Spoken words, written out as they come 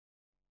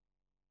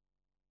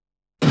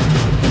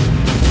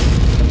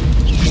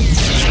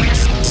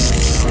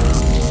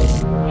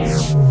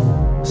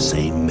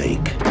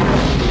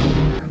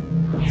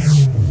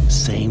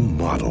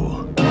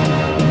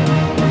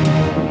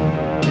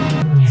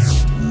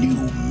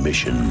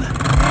mission.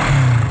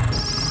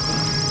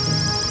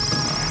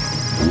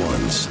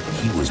 Once,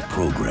 he was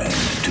programmed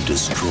to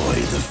destroy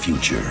the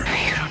future.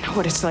 You don't know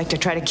what it's like to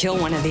try to kill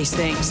one of these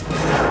things.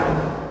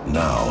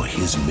 Now,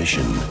 his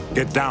mission...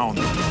 Get down.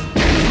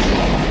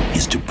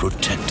 ...is to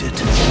protect it.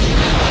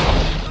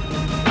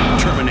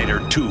 Terminator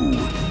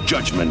 2,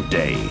 Judgment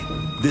Day.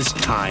 This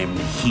time,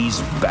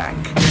 he's back.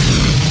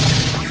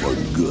 For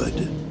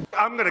good.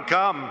 I'm gonna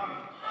come.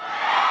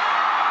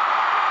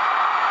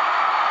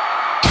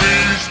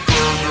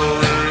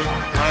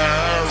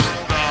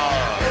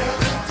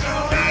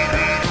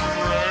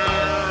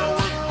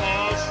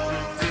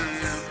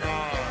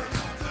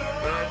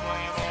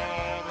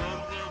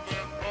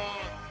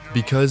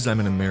 Because I'm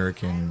an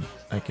American,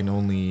 I can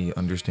only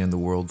understand the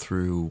world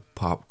through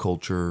pop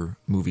culture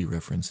movie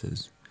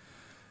references.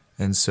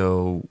 And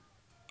so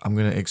I'm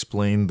going to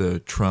explain the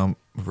Trump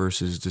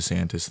versus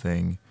DeSantis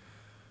thing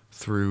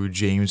through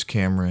James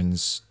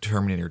Cameron's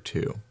Terminator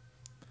 2.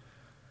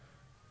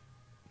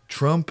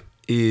 Trump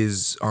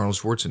is Arnold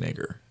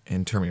Schwarzenegger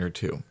in Terminator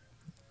 2.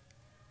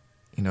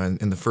 You know,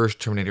 in the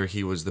first Terminator,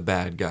 he was the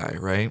bad guy,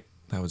 right?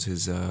 That was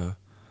his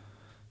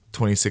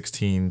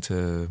 2016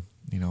 to,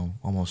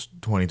 almost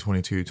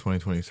 2022,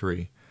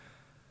 2023.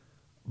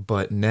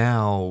 But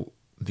now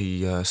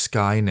the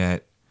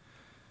Skynet,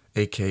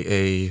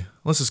 a.k.a.,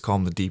 let's just call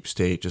him the Deep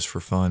State just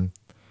for fun,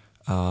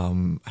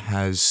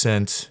 has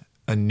sent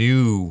a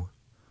new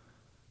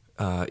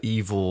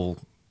evil,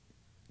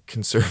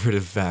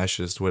 conservative,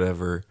 fascist,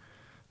 whatever,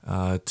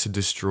 to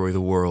destroy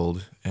the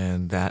world,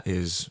 and that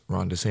is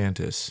Ron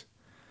DeSantis.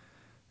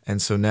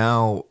 And so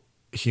now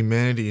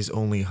humanity's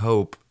only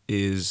hope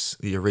is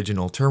the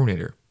original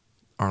Terminator,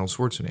 Arnold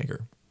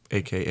Schwarzenegger,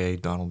 a.k.a.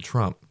 Donald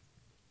Trump.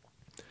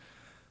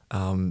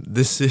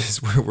 This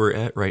is where we're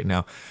at right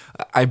now.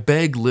 I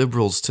beg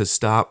liberals to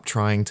stop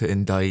trying to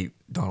indict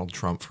Donald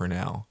Trump for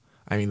now.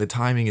 I mean, the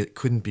timing, it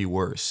couldn't be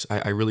worse.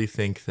 I really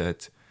think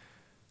that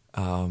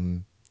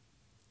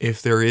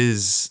if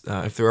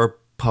there are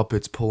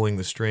puppets pulling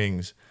the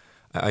strings,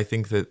 I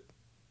think that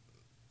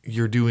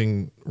you're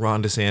doing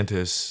Ron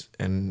DeSantis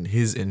and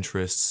his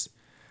interests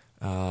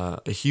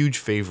a huge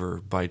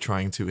favor by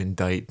trying to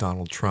indict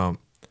Donald Trump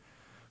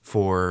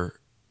for,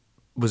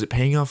 was it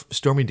paying off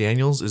Stormy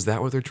Daniels? Is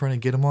that what they're trying to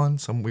get him on?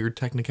 Some weird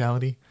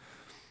technicality?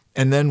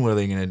 And then what are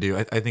they going to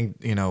do? I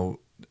think,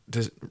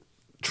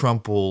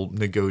 Trump will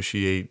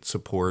negotiate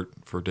support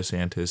for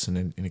DeSantis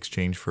in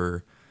exchange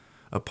for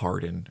a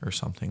pardon or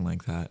something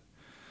like that.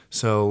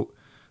 So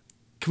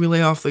can we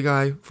lay off the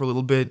guy for a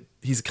little bit?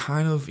 He's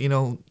kind of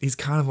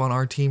on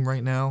our team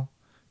right now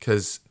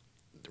because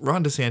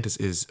Ron DeSantis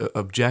is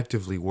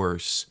objectively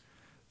worse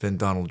than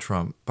Donald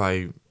Trump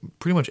by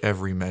pretty much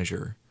every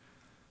measure.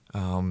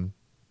 And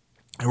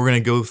we're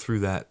going to go through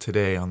that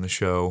today on the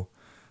show.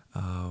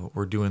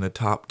 We're doing the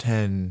top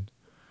 10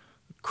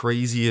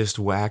 craziest,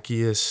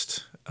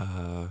 wackiest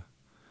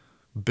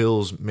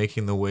bills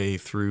making the way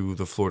through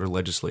the Florida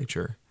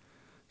legislature.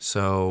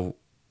 So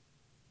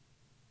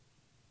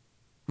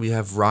we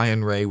have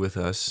Ryan Ray with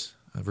us,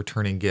 a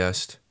returning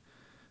guest.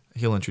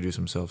 He'll introduce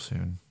himself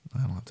soon. I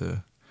don't have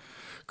to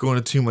go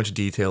into too much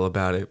detail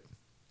about it.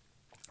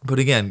 But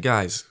again,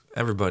 guys,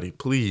 everybody,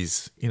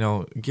 please,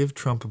 give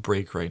Trump a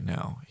break right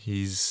now.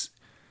 He's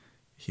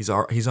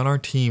on our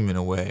team in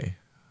a way.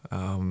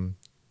 Trump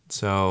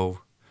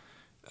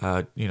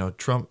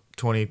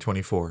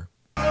 2024.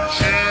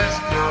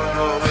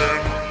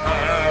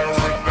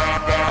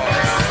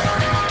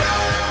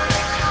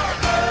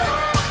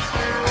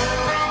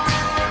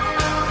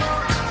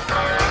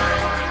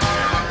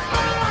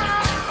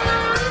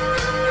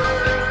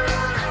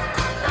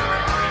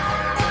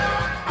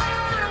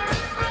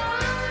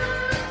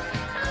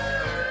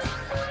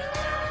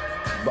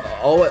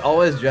 Always,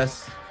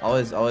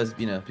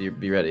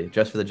 be ready.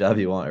 Dress for the job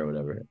you want or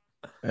whatever.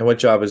 And what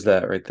job is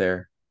that right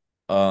there?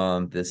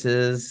 This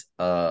is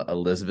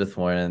Elizabeth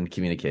Warren,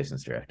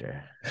 communications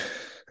director.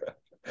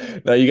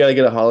 No, you got to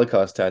get a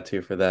Holocaust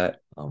tattoo for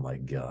that. Oh my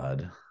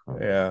God. Oh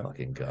yeah. My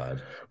fucking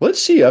God.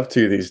 What's she up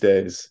to these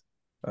days?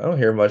 I don't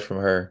hear much from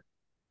her.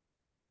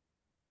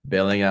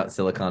 Bailing out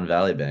Silicon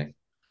Valley Bank.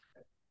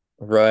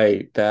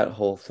 Right. That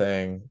whole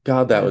thing.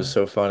 God, that was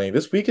so funny.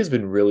 This week has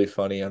been really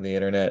funny on the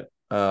internet.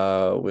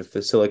 With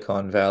the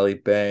Silicon Valley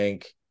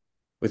Bank,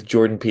 with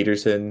Jordan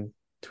Peterson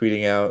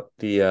tweeting out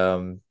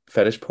the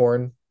fetish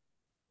porn.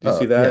 Did you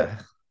see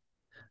that?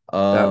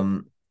 Yeah.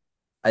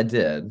 I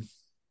did.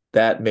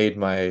 That made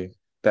my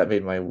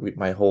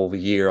whole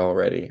year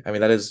already. I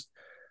mean, that is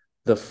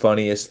the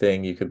funniest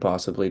thing you could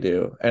possibly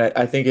do, and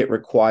I think it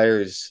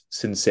requires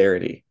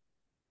sincerity.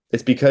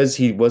 It's because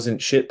he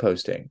wasn't shit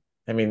posting.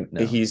 I mean,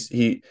 No.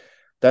 he.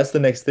 That's the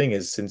next thing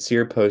is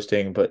sincere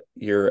posting, but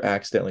you're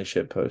accidentally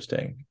shit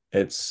posting.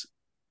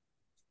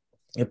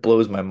 It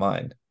blows my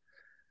mind.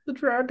 The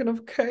Dragon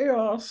of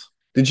Chaos.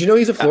 Did you know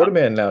he's a Florida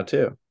man now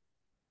too?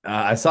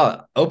 I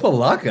saw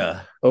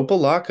Opalaka.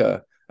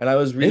 And I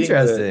was reading.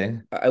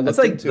 Interesting. I looked That's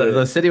like into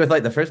the city with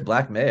like the first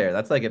black mayor.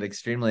 That's like an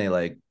extremely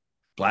like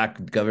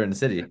black governed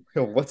city.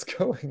 What's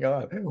going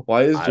on?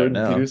 Why is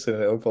Jordan Peterson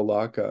in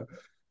Opalaka?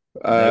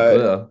 No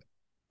Uh,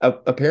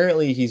 clue.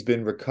 apparently he's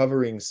been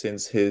recovering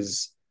since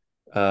his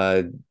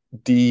uh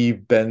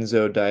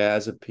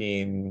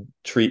D-benzodiazepine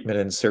treatment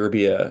in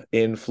Serbia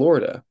in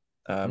Florida.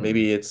 Hmm.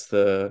 Maybe it's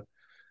the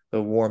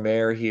warm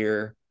air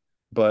here,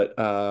 but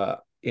I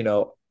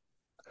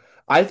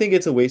think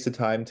it's a waste of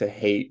time to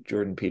hate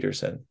Jordan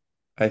Peterson.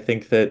 I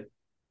think that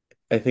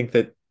I think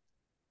that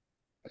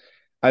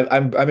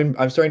I'm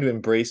starting to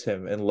embrace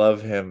him and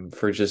love him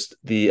for just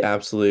the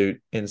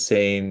absolute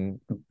insane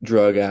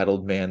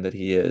drug-addled man that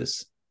he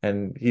is.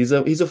 And he's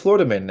a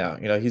Florida man now.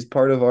 He's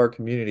part of our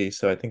community,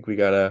 so I think we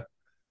gotta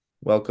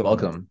welcome.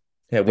 Welcome,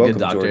 Yeah, the good welcome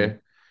Jordan.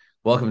 doctor.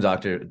 Welcome,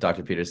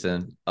 Doctor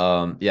Peterson.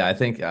 Yeah, I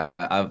think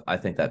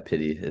that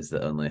pity is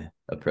the only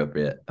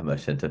appropriate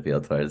emotion to feel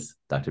towards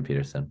Doctor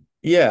Peterson.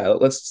 Yeah,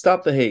 let's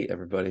stop the hate,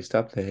 everybody.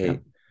 Stop the Yeah, hate.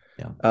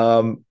 yeah.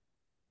 Um,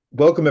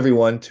 welcome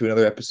everyone to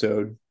another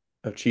episode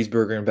of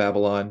Cheeseburger in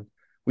Babylon.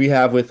 We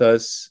have with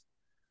us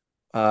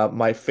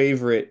my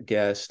favorite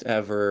guest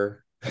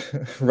ever,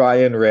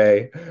 Ryan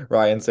Ray.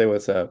 Ryan, say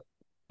what's up.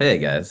 Hey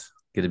guys,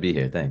 good to be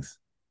here. Thanks.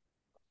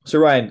 So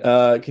Ryan,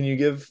 can you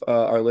give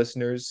our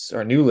listeners,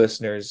 our new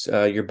listeners,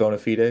 your bona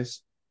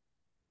fides?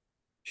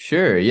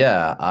 Sure.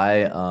 Yeah,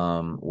 I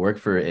work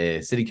for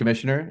a city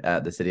commissioner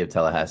at the city of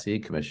Tallahassee,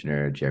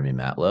 Commissioner Jeremy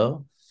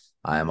Matlow.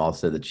 I am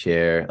also the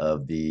chair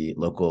of the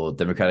local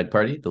Democratic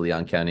Party, the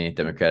Leon County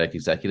Democratic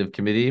Executive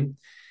Committee,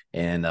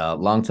 and a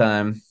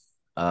longtime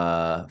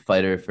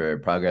fighter for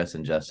progress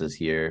and justice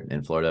here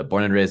in Florida.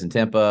 Born and raised in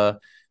Tampa,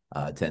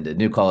 attended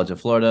New College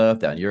of Florida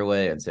down your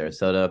way in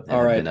Sarasota, and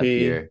have been up R.I.P.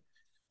 here.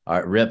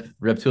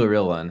 Rip to a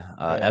real one.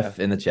 Yeah. F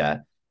in the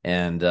chat,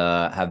 and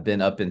have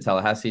been up in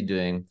Tallahassee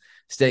doing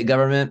state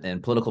government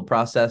and political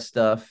process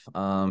stuff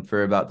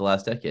for about the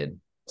last decade.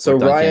 So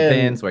Worked on Ryan,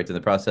 campaigns, worked in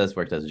the process,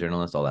 worked as a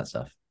journalist, all that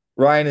stuff.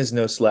 Ryan is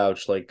no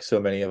slouch like so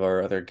many of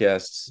our other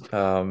guests.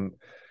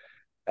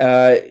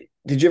 Uh,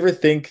 did you ever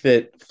think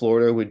that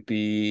Florida would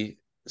be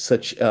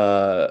such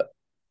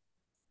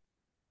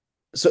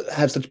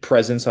have such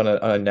presence on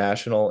a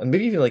national and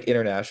maybe even like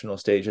international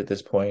stage at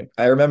this point?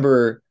 I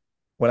remember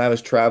when I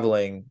was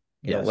traveling,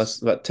 Yes.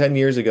 less about 10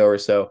 years ago or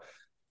so,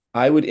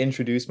 I would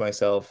introduce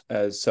myself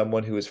as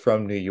someone who was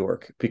from New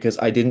York because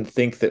I didn't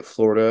think that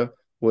Florida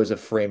was a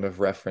frame of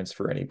reference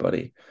for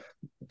anybody.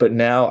 But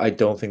now I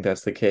don't think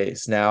that's the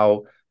case.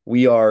 Now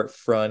we are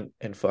front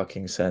and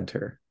fucking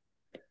center.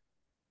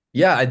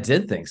 Yeah, I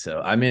did think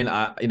so. I mean,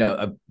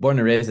 I'm born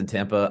and raised in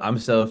Tampa. I'm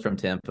so from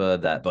Tampa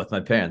that both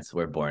my parents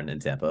were born in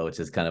Tampa, which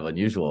is kind of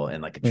unusual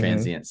in like a Hmm.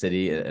 transient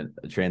city, a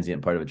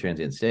transient part of a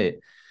transient state.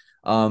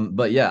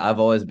 But yeah, I've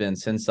always been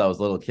since I was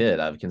a little kid.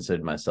 I've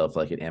considered myself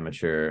like an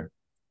amateur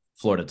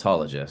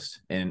Floridatologist,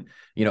 and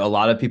a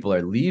lot of people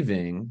are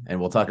leaving, and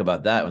we'll talk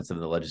about that when some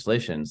of the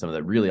legislation, some of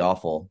the really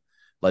awful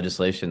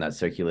legislation that's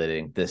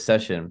circulating this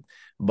session.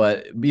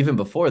 But even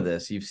before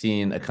this, you've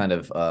seen a kind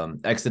of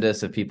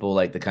exodus of people,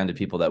 like the kind of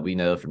people that we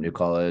know from New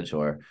College,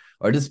 or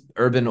just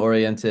urban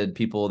oriented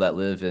people that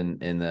live in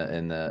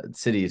the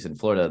cities in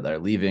Florida that are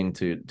leaving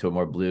to a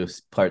more blue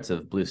parts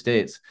of blue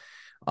states.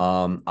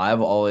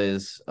 I've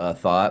always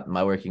thought,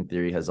 my working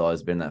theory has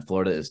always been that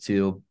Florida is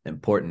too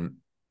important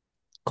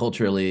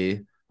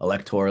culturally,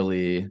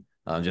 electorally,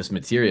 just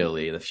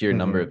materially, the sheer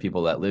number Hmm. of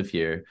people that live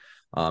here,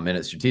 and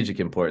its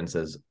strategic importance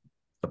as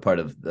a part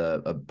of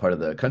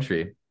the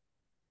country,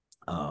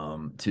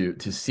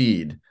 to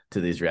cede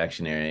to these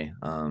reactionary,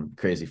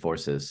 crazy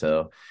forces.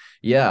 So,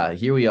 yeah,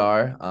 here we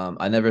are.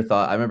 I never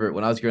thought. I remember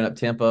when I was growing up,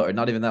 Tampa, or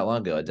not even that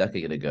long ago, a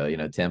decade ago.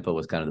 Tampa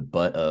was kind of the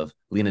butt of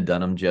Lena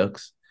Dunham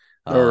jokes.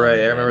 Oh, right.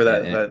 I And remember and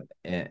that.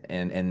 and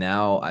That and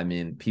now, I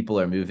mean, people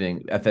are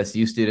moving.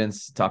 FSU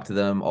students talk to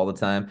them all the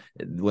time.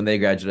 When they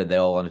graduated, they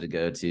all wanted to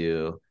go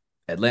to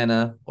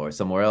Atlanta or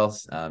somewhere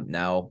else.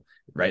 Now,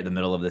 right in the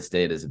middle of the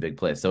state is a big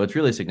place, so it's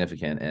really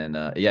significant. And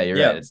yeah, you're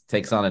right. yeah. It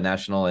takes on a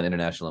national and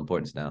international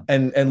importance now.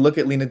 And look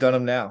at Lena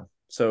Dunham now.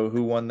 So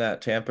who won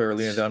that, Tampa or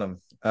Lena Dunham?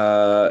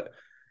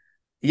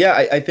 Yeah,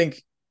 I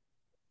think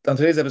on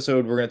today's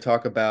episode we're going to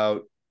talk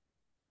about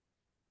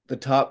the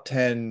top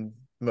 10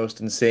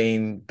 most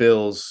insane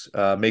bills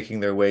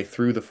making their way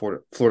through the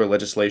Florida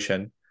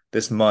legislation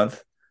this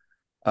month.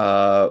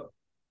 Uh,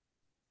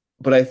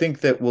 but I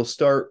think that we'll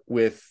start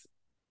with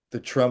the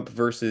Trump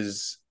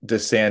versus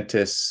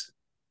DeSantis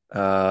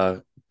uh,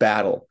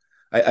 battle.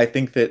 I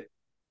think that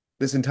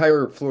this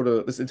entire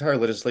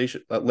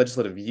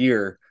legislative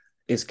year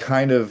is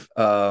kind of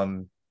a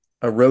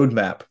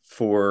roadmap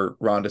for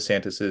Ron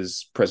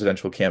DeSantis's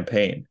presidential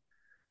campaign,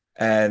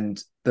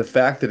 and the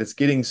fact that it's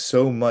getting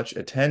so much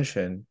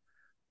attention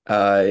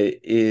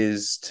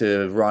is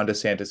to Ron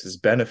DeSantis's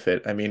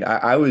benefit. I mean,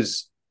 I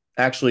was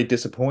actually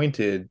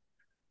disappointed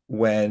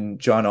when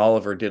John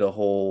Oliver did a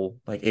whole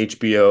like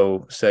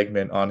HBO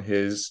segment on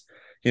his,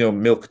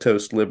 milk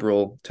toast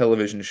liberal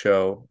television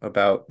show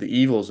about the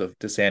evils of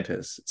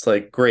DeSantis. It's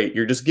like, great,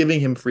 you're just giving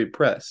him free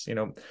press.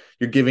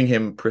 You're giving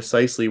him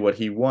precisely what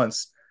he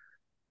wants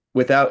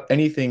without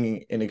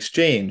anything in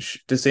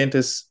exchange.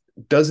 DeSantis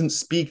doesn't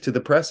speak to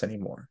the press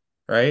anymore,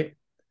 right?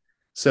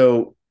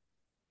 So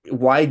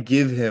why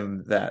give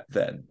him that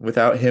then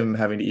without him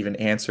having to even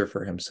answer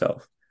for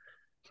himself?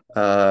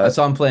 I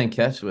saw him playing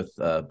catch with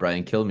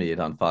Brian Kilmeade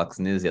on Fox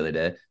News the other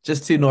day.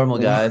 Just two normal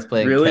guys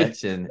playing really?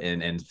 catch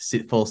in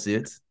full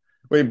suits.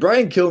 Wait,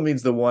 Brian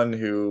Kilmeade's the one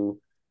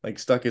who like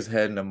stuck his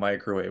head in a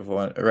microwave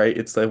one, right?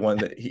 It's the one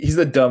that he's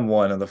the dumb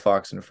one on the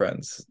Fox and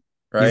Friends,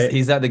 right?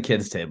 He's at the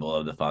kids table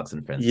of the Fox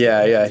and Friends.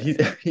 Yeah, yeah.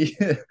 He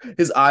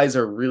his eyes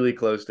are really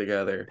close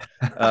together.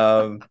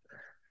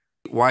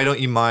 Why don't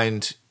you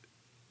mind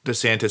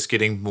DeSantis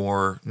getting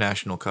more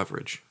national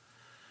coverage?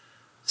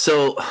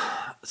 So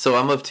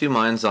I'm of two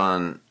minds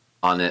on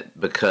it,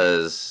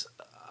 because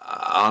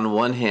on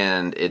one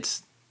hand,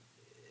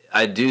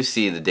 I do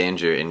see the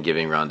danger in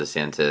giving Ron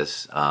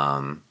DeSantis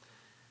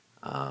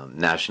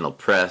national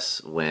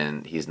press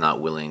when he's not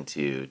willing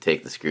to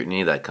take the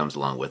scrutiny that comes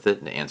along with it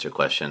and to answer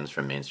questions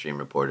from mainstream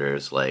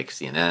reporters like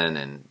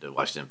CNN and the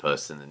Washington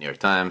Post and the New York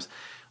Times,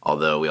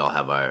 although we all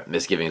have our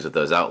misgivings with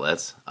those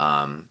outlets.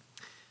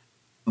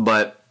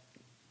 But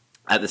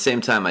at the same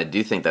time, I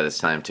do think that it's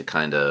time to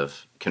kind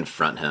of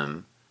confront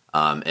him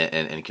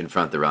and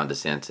confront the Ron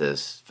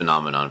DeSantis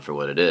phenomenon for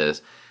what it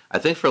is. I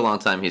think for a long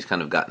time he's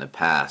kind of gotten a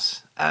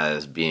pass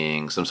as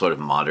being some sort of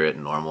moderate,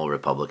 normal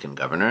Republican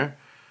governor.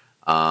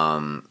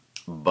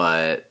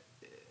 But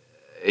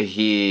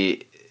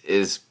he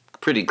is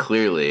pretty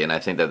clearly, and I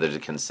think that there's a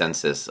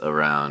consensus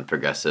around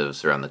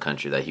progressives around the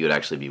country, that he would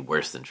actually be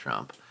worse than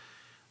Trump.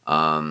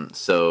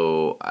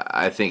 So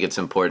I think it's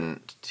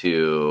important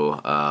to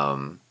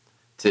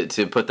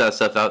put that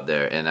stuff out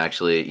there and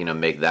actually,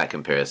 make that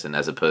comparison,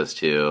 as opposed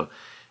to,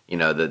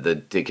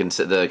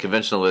 the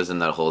conventional wisdom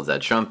that holds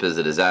that Trump is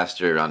a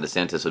disaster, Ron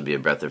DeSantis would be a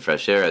breath of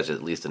fresh air, as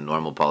at least a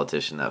normal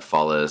politician that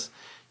follows,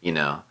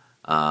 the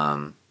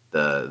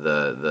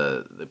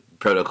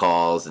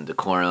protocols and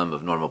decorum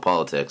of normal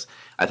politics.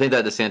 I think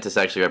that DeSantis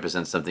actually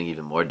represents something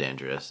even more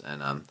dangerous,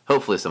 and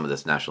hopefully some of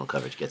this national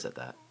coverage gets at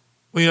that.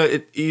 Well,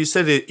 you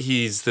said that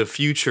he's the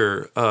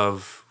future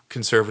of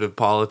conservative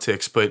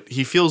politics, but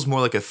he feels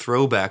more like a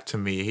throwback to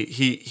me.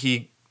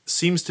 He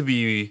seems to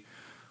be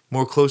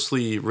more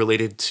closely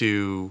related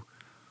to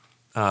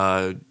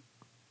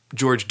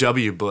George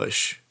W.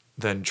 Bush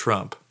than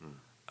Trump,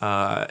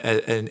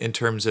 and in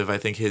terms of, I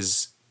think,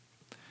 his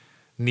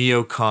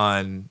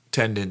neocon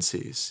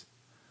tendencies.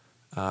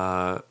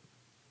 So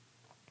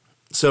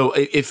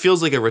it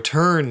feels like a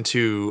return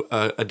to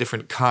a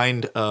different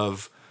kind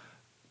of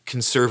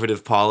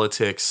conservative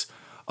politics,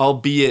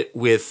 albeit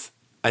with,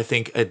 I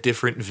think, a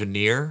different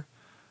veneer.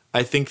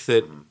 I think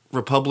that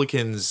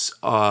Republicans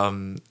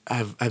have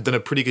done a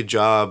pretty good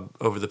job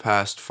over the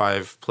past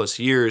 5+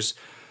 years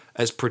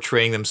as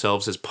portraying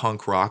themselves as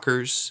punk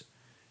rockers.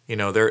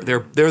 They're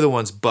the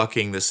ones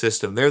bucking the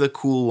system. They're the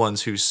cool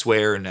ones who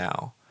swear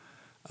now.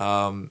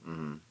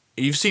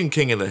 You've seen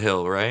King of the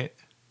Hill, right?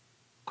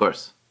 Of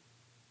course.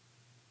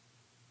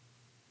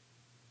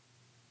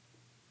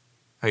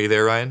 Are you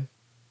there, Ryan?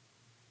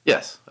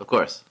 Yes, of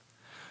course.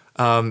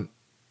 Hank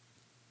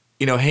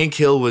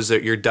Hill was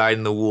your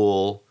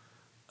dyed-in-the-wool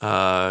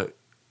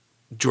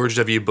George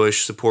W.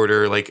 Bush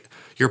supporter, like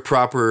your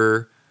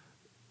proper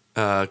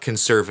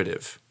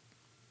conservative,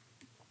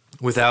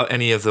 without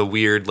any of the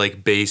weird,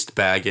 based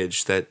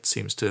baggage that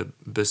seems to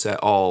beset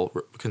all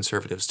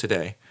conservatives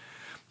today.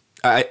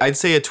 I'd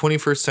say a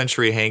 21st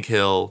century Hank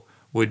Hill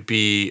would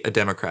be a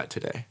Democrat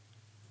today.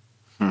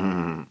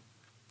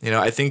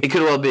 I think it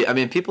could well be. I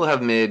mean, people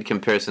have made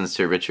comparisons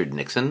to Richard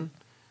Nixon,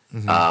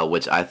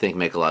 which I think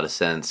make a lot of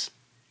sense.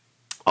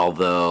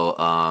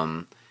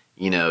 Although,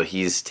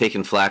 he's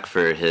taken flack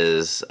for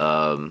his,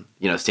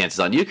 stances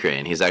on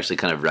Ukraine. He's actually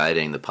kind of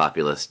riding the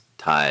populist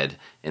tide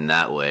in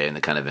that way, and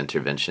the kind of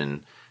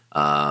intervention,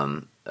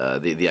 the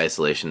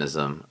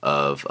isolationism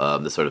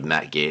of the sort of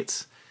Matt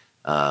Gaetz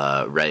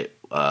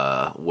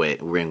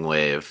ring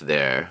wave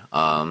there.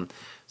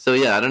 So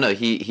yeah, I don't know.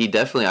 He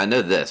definitely, I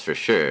know this for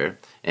sure.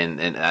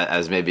 And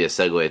as maybe a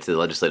segue to the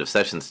legislative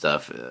session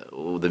stuff,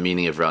 the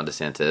meaning of Ron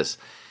DeSantis,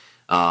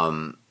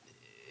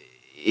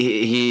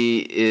 he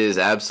is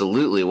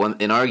absolutely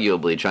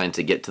inarguably trying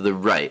to get to the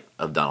right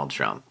of Donald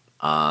Trump.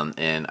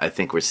 And I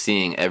think we're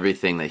seeing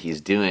everything that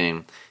he's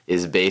doing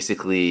is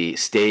basically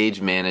stage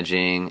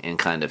managing and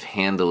kind of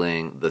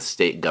handling the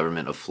state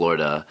government of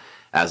Florida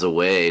as a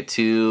way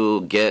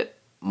to get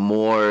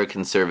more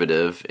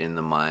conservative in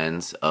the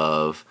minds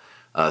of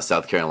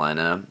South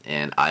Carolina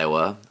and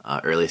Iowa,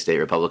 early state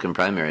Republican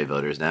primary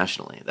voters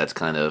nationally. That's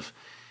kind of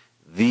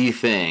the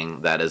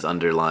thing that is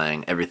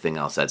underlying everything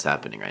else that's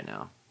happening right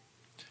now.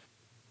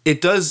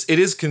 It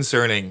is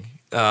concerning.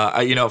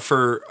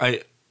 For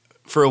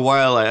a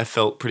while I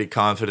felt pretty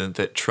confident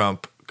that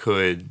Trump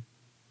could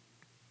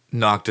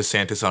knock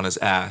DeSantis on his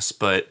ass,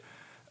 but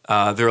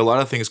there are a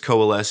lot of things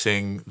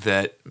coalescing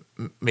that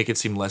make it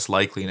seem less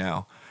likely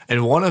now.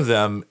 And one of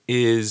them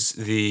is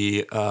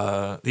the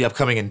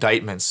upcoming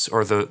indictments,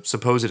 or the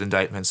supposed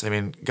indictments. I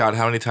mean, God,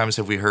 how many times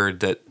have we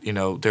heard that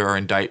there are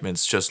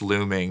indictments just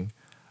looming,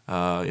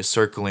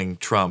 circling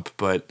Trump,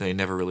 but they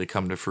never really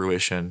come to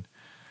fruition.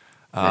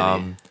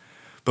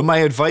 But my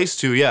advice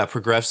to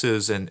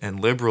progressives and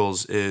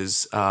liberals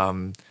is,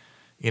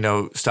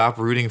 stop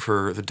rooting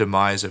for the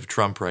demise of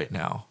Trump right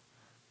now,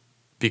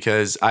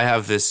 because I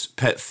have this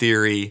pet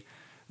theory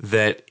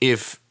that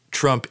if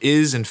Trump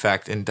is in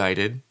fact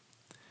indicted,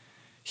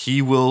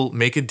 he will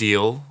make a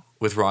deal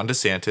with Ron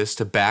DeSantis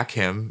to back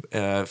him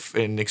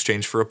in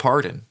exchange for a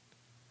pardon.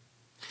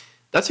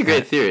 That's a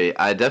great theory.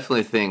 I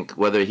definitely think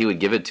whether he would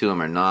give it to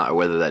him or not, or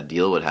whether that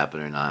deal would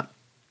happen or not,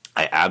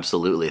 I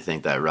absolutely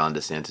think that Ron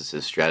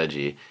DeSantis'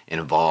 strategy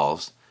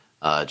involves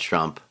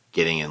Trump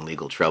getting in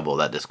legal trouble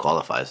that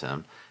disqualifies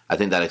him. I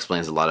think that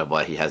explains a lot of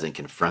why he hasn't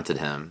confronted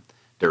him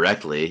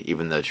directly,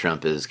 even though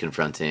Trump is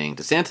confronting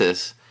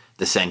DeSantis,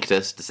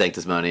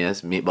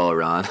 DeSanctimonious, Meatball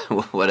Ron,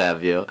 what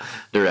have you,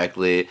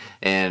 directly,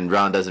 and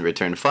Ron doesn't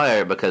return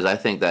fire, because I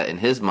think that in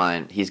his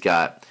mind, he's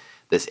got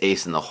this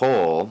ace in the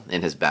hole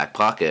in his back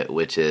pocket,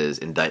 which is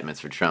indictments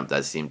for Trump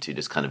that seem to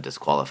just kind of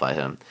disqualify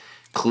him.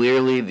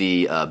 Clearly,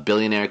 the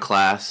billionaire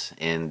class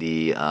and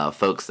the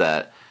folks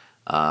that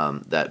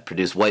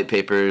produce white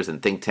papers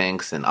and think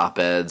tanks and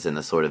op-eds and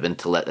the sort of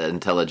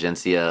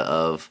intelligentsia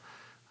of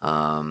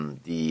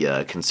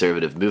the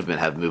conservative movement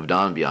have moved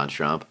on beyond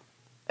Trump.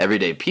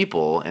 Everyday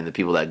people and the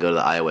people that go to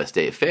the Iowa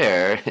State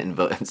Fair and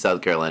vote in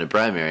South Carolina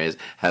primaries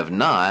have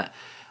not.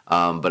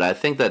 But I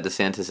think that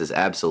DeSantis is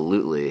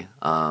absolutely.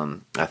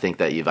 I think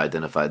that you've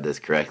identified this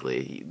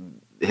correctly.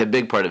 A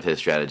big part of his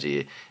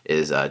strategy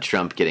is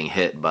Trump getting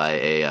hit by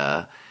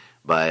a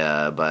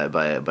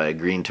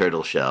green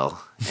turtle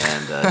shell,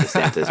 and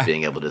DeSantis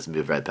being able to just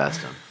move right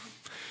past him.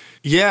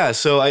 Yeah.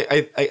 So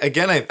I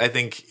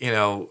think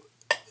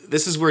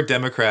this is where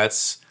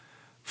Democrats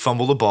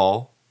fumble the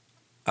ball.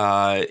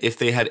 If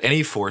they had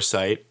any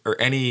foresight or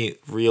any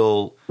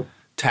real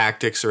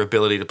tactics or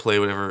ability to play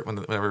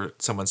whenever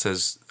someone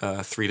says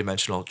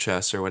three-dimensional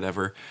chess or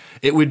whatever,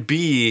 it would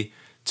be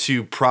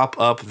to prop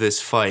up this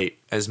fight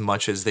as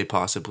much as they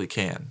possibly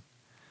can.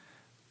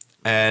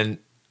 And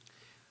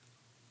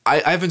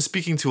I've been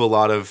speaking to a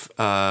lot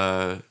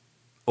of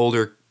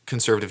older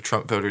conservative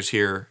Trump voters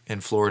here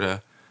in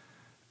Florida,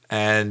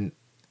 and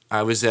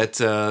I was at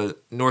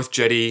North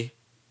Jetty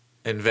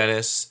in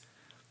Venice,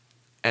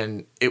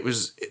 and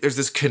there's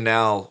this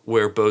canal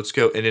where boats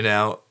go in and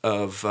out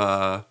of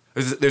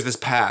there's this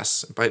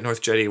pass by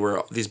North Jetty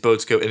where these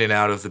boats go in and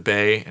out of the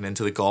bay and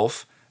into the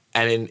Gulf.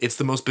 And it's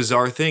the most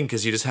bizarre thing,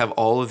 because you just have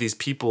all of these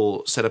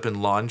people set up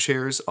in lawn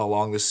chairs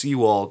along the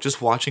seawall just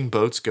watching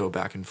boats go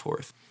back and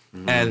forth.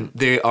 Mm-hmm. And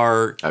they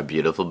are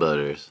beautiful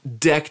boaters,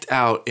 decked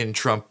out in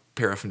Trump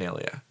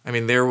paraphernalia. I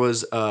mean, there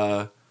was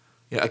a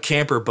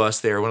camper bus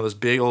there, one of those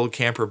big old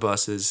camper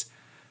buses.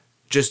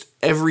 Just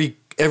every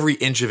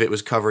inch of it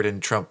was covered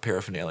in Trump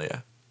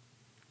paraphernalia.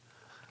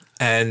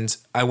 And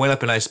I went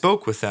up and I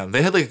spoke with them.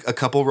 They had like a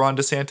couple Ron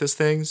DeSantis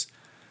things,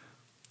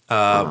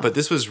 but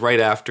this was right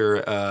after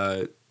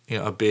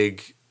a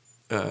big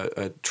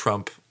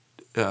Trump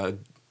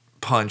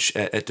punch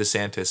at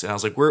DeSantis. And I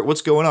was like,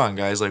 what's going on,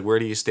 guys? Like, where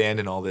do you stand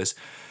in all this?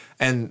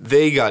 And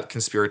they got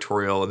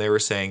conspiratorial, and they were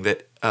saying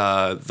that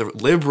the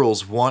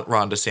liberals want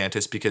Ron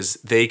DeSantis because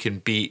they can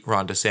beat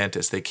Ron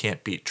DeSantis. They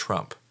can't beat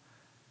Trump.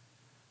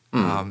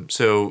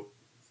 So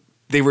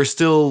they were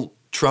still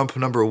Trump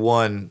number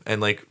one and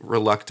like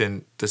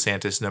reluctant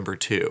DeSantis number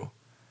two.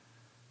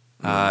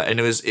 And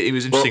it was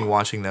interesting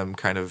watching them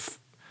kind of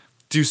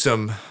do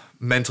some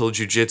mental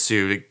jujitsu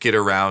to get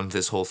around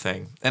this whole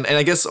thing. And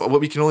I guess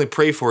what we can only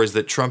pray for is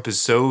that Trump is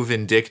so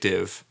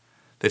vindictive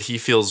that he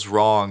feels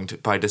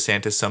wronged by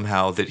DeSantis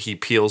somehow, that he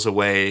peels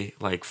away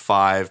like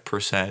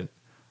 5%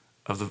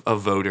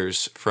 of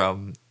voters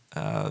from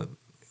the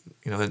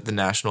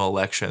national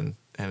election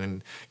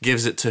and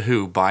gives it to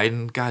who?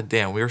 Biden? God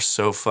damn, we are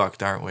so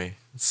fucked, aren't we?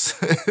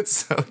 It's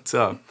so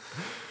tough.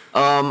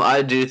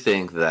 I do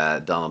think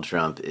that Donald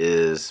Trump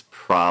is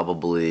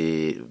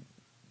probably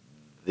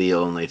the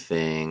only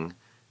thing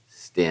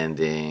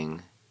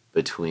standing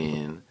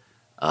between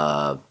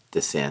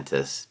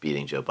DeSantis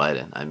beating Joe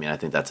Biden. I mean, I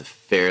think that's a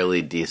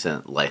fairly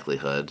decent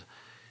likelihood.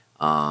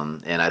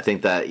 And I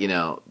think that,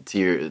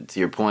 to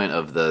your point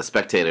of the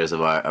spectators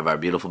of our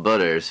beautiful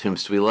voters,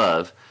 whomst we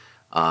love,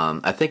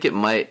 I think it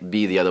might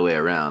be the other way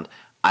around.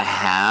 I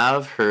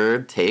have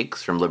heard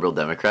takes from liberal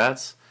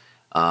Democrats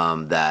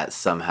that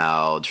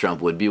somehow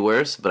Trump would be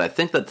worse, but I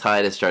think the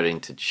tide is starting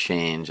to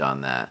change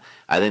on that.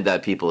 I think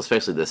that people,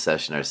 especially this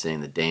session, are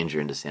seeing the danger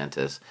in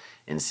DeSantis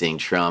and seeing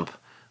Trump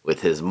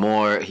with his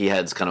he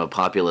has kind of a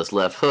populist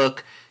left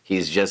hook.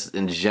 He's just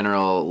in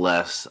general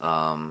less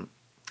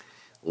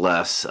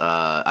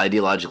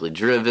ideologically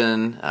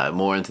driven,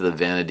 more into the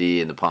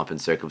vanity and the pomp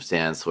and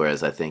circumstance,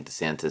 whereas I think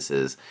DeSantis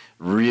is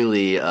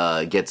really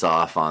gets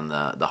off on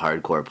the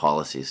hardcore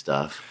policy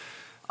stuff.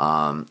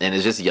 And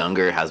is just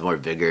younger, has more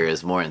vigor,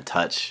 is more in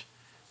touch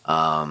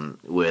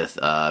with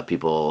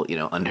people,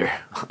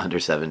 under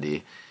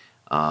 70.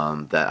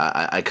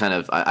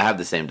 That I have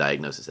the same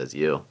diagnosis as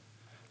you.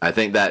 I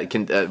think that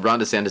Ron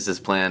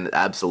DeSantis' plan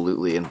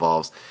absolutely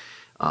involves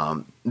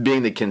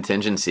being the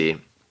contingency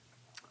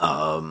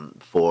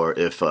for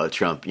if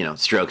Trump,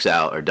 strokes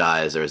out or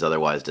dies or is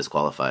otherwise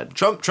disqualified.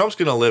 Trump's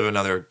gonna live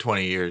another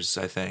 20 years,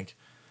 I think,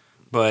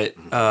 but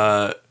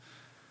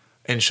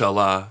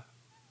inshallah.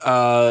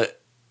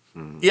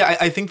 Yeah,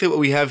 I think that what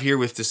we have here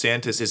with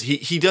DeSantis is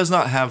he does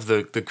not have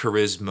the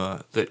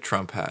charisma that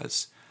Trump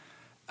has.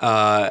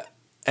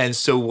 And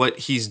so what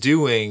he's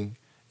doing,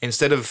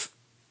 instead of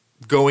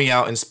going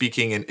out and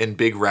speaking in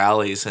big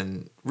rallies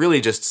and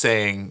really just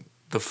saying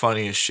the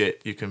funniest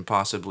shit you can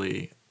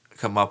possibly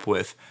come up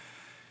with,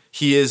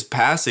 he is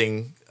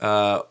passing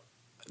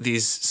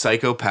these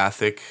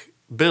psychopathic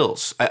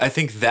bills. I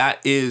think that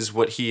is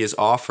what he is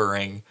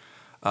offering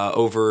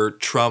over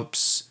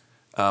Trump's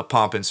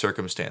pomp and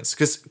circumstance.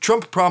 Because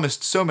Trump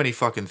promised so many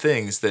fucking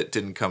things that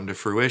didn't come to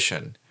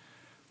fruition.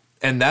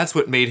 And that's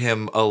what made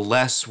him a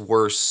less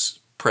worse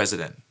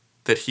president,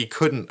 that he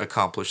couldn't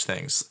accomplish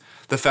things.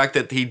 The fact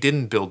that he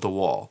didn't build the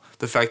wall,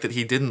 the fact that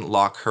he didn't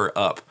lock her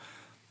up.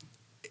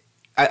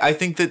 I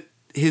think that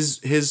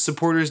his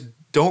supporters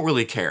don't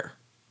really care.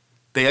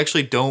 They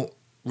actually don't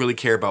really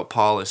care about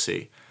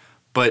policy.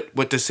 But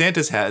what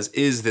DeSantis has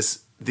is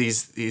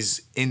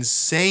these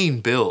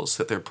insane bills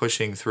that they're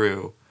pushing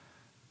through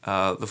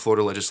the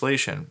Florida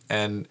legislation.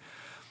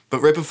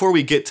 But right before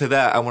we get to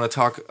that, I want to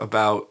talk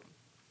about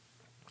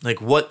like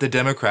what the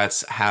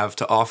Democrats have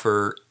to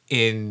offer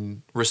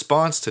in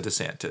response to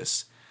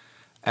DeSantis.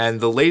 And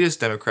the latest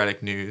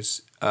Democratic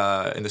news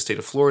in the state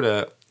of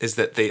Florida is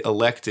that they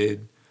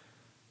elected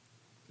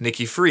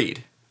Nikki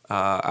Fried,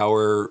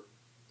 our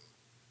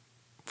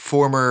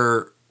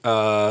former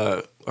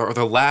or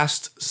the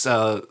last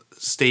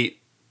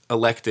state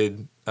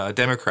elected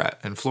Democrat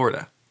in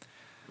Florida.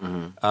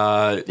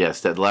 Mm-hmm.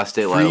 Yes, the last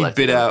state Fried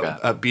beat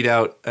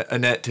out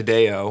Annette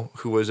Taddeo,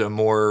 who was a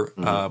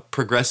more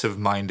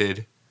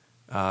progressive-minded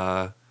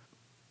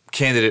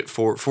candidate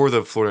for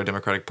the Florida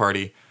Democratic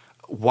Party.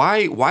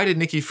 Why did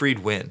Nikki Fried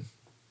win?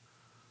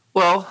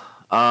 Well,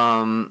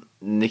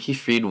 Nikki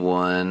Fried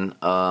won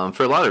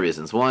for a lot of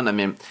reasons. One, I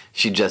mean,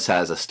 she just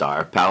has a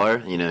star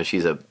power.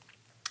 She's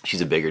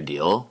a bigger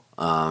deal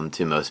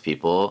to most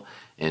people,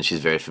 and she's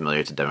very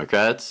familiar to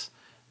Democrats.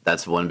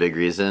 That's one big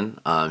reason.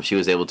 She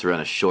was able to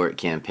run a short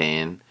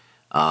campaign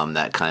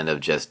that kind of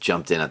just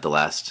jumped in at the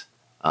last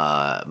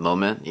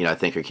moment. I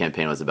think her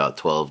campaign was about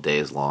 12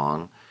 days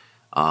long,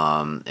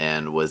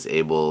 and was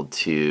able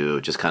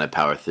to just kind of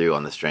power through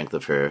on the strength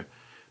of her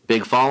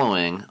big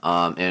following,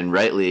 and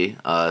rightly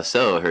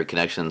so, her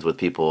connections with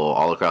people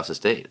all across the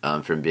state,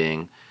 from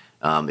being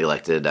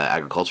elected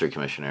agriculture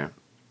commissioner.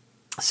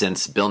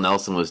 Since Bill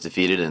Nelson was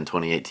defeated in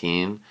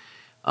 2018,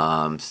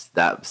 since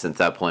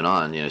that point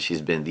on,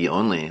 she's been the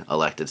only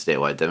elected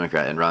statewide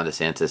Democrat, and Ron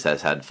DeSantis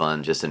has had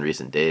fun just in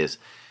recent days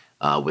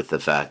with the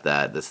fact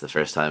that this is the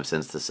first time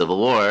since the Civil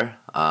War,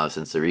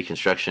 since the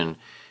Reconstruction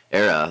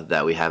era,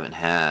 that we haven't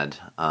had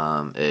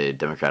a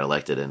Democrat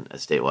elected in a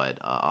statewide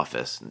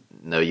office.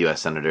 No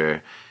U.S.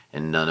 senator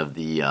and none of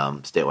the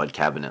statewide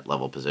cabinet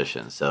level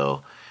positions.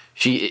 So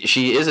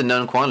she is a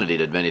known quantity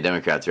to many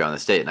Democrats around the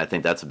state, and I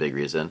think that's a big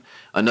reason.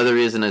 Another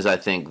reason is I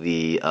think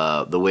the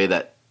way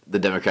that the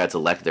Democrats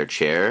elect their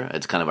chair.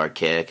 It's kind of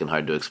archaic and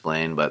hard to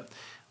explain, but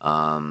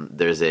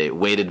there's a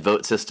weighted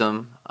vote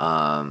system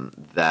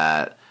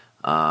that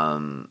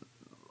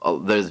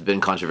there's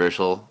been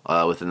controversial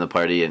within the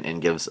party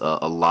and gives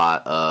a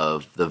lot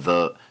of the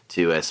vote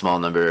to a small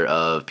number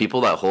of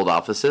people that hold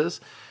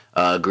offices.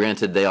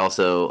 Granted, they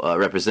also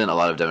represent a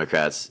lot of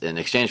Democrats in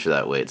exchange for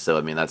that weight. So,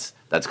 I mean, that's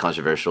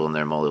controversial, and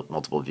there are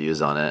multiple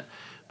views on it.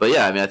 But,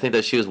 yeah, I mean, I think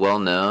that she was well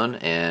known,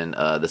 and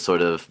the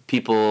sort of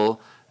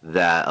people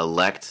that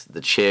elect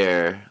the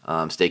chair,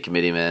 state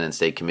committeemen and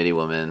state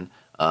committeewomen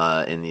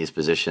in these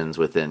positions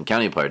within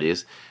county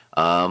parties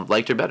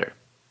liked her better.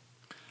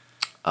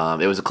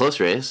 It was a close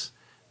race,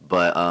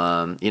 but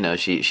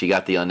she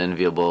got the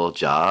unenviable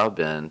job,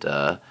 and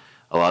a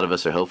lot of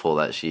us are hopeful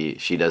that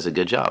she does a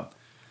good job.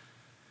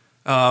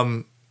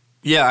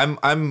 Yeah,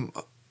 I'm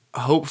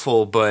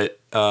hopeful, but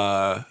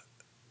I'm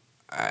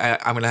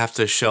gonna have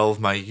to shelve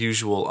my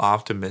usual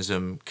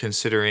optimism,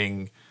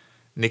 considering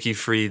Nikki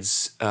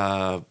Fried's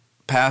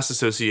past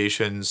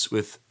associations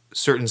with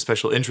certain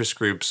special interest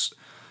groups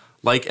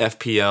like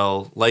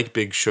FPL, like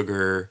Big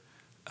Sugar.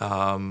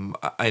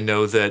 I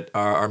know that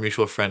our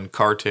mutual friend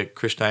Kartik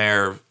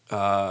Krishnaiyer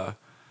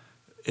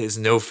is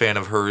no fan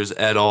of hers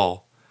at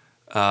all.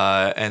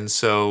 And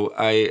so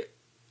I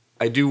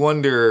do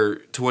wonder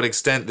to what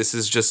extent this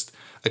is just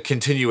a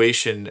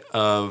continuation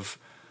of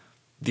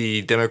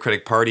the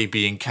Democratic Party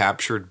being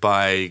captured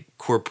by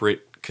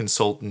corporate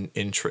consultant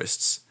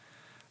interests.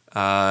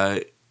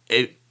 I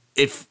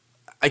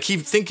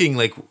keep thinking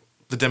like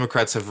the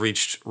Democrats have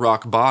reached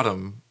rock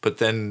bottom, but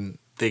then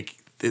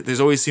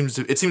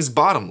it seems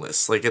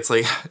bottomless. Like it's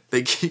like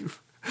they keep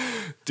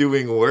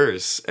doing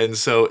worse, and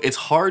so it's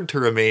hard to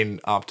remain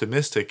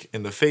optimistic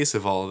in the face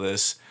of all of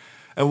this.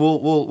 And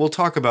we'll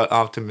talk about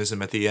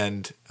optimism at the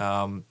end.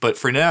 But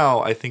for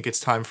now, I think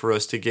it's time for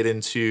us to get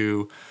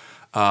into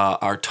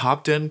our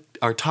top 10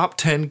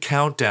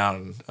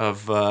 countdown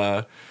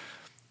of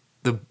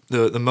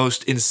the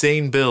most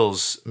insane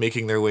bills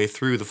making their way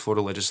through the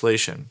Florida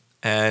legislation.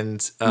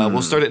 And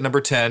we'll start at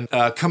number 10.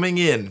 Coming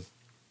in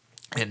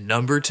at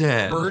number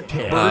 10,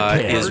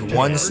 is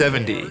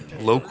 170,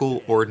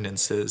 local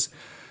ordinances.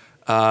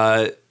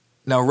 Now,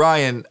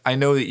 Ryan, I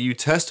know that you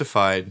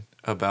testified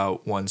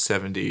about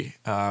 170.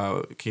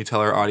 Can you tell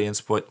our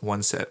audience what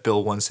Bill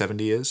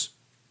 170 is?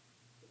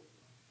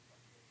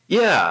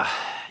 Yeah.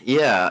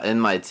 In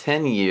my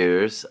 10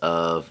 years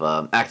of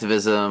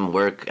activism,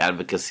 work,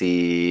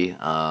 advocacy,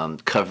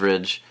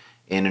 coverage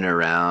in and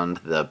around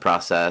the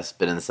process,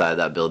 been inside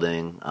that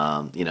building,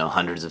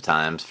 hundreds of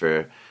times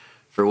for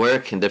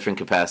work in different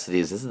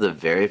capacities. This is the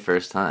very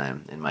first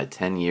time in my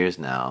 10 years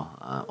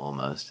now,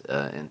 almost,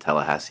 in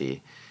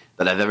Tallahassee,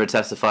 that I've ever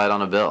testified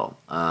on a bill.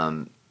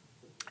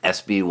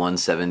 SB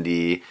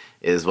 170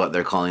 is what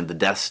they're calling the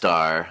Death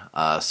Star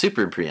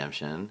super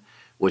preemption,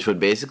 which would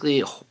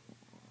basically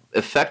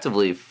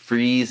effectively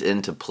freeze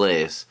into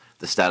place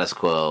the status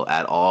quo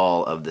at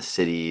all of the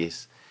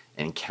cities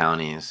and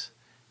counties,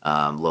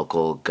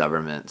 local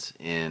governments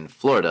in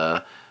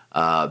Florida,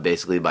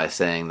 basically by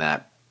saying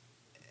that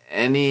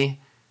any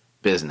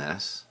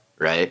business,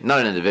 right,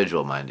 not an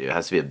individual, mind you, it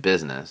has to be a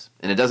business,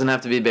 and it doesn't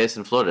have to be based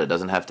in Florida. It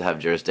doesn't have to have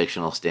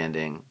jurisdictional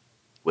standing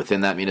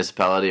within that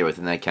municipality or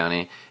within that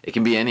county. It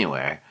can be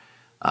anywhere.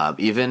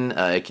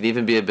 It can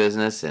even be a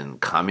business in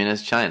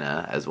communist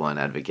China, as one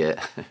advocate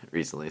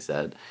recently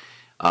said.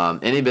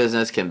 Any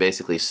business can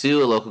basically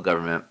sue a local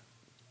government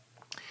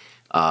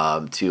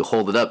to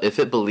hold it up if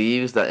it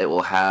believes that it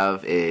will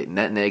have a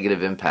net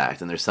negative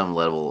impact. And there's some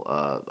level,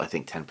 I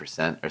think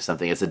 10% or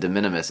something. It's a de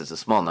minimis. It's a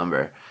small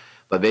number.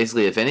 But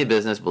basically, if any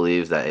business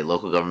believes that a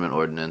local government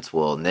ordinance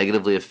will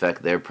negatively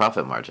affect their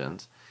profit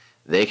margins,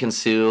 they can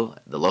sue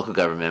the local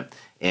government.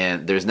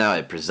 And there's now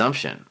a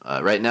presumption.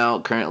 Right now,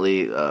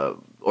 currently,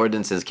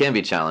 ordinances can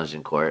be challenged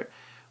in court,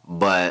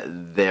 but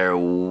they're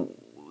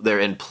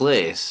in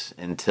place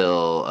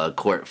until a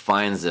court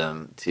finds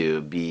them to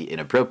be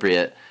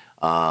inappropriate.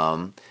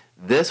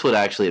 This would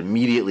actually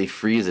immediately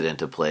freeze it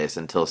into place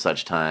until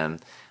such time.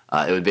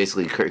 It would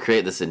basically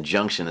create this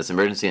injunction, this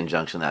emergency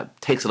injunction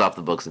that takes it off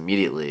the books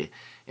immediately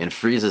and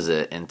freezes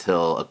it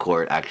until a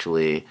court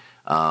actually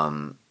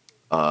rules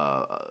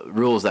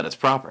that it's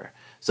proper.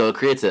 So it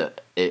creates a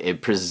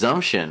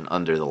presumption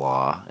under the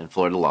law, in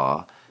Florida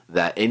law,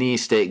 that any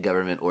state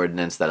government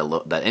ordinance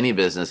that any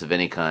business of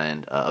any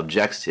kind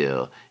objects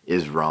to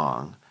is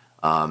wrong.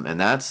 And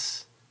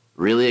that's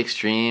really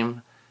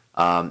extreme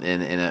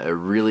in a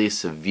really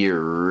severe,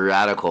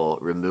 radical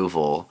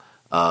removal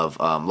of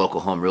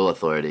local home rule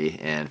authority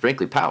and,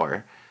 frankly,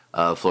 power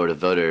of Florida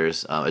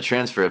voters, a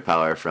transfer of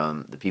power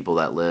from the people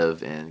that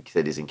live in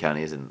cities and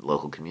counties and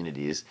local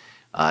communities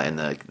and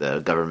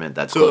the government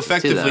that's so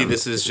effectively to them,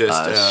 this is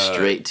just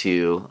straight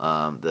to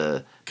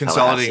the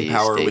consolidating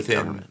power within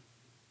government.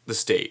 The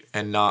state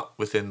and not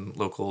within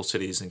local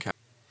cities and counties.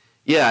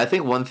 Yeah, I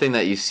think one thing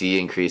that you see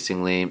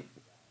increasingly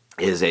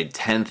is a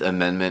 10th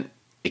Amendment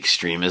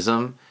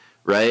extremism,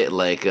 right?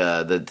 Like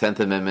the 10th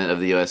Amendment of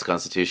the U.S.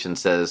 Constitution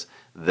says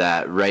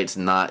that rights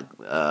not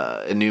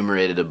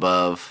enumerated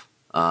above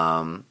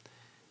are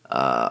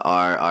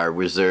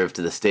reserved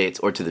to the states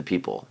or to the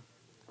people,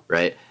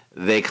 right?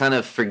 They kind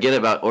of forget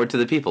about or to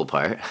the people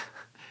part,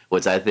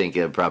 which I think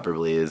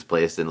properly is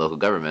placed in local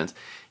governments,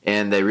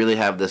 and they really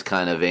have this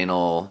kind of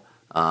anal.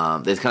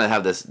 They kind of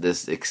have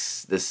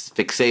this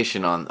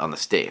fixation on the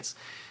states.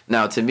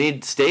 Now, to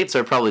me, states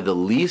are probably the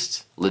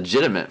least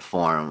legitimate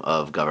form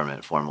of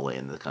government formally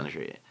in the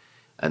country,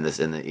 and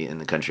in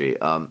the country.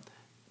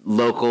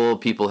 Local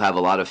people have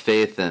a lot of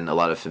faith and a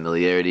lot of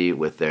familiarity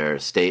with their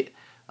state,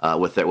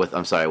 with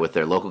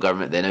their local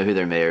government. They know who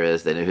their mayor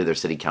is. They know who their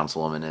city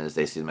councilwoman is.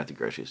 They see them at the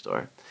grocery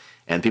store,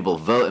 and people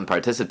vote and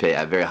participate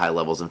at very high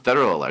levels in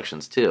federal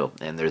elections too.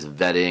 And there's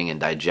vetting and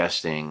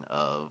digesting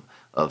of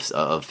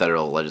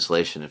federal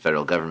legislation and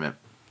federal government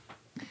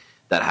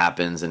that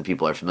happens, and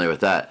people are familiar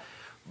with that.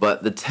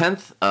 But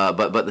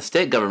the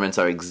state governments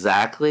are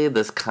exactly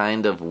this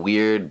kind of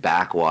weird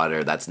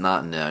backwater that's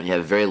not known. You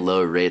have very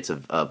low rates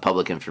of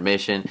public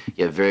information.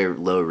 You have very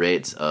low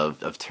rates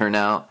of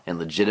turnout and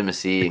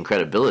legitimacy and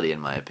credibility,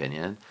 in my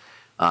opinion.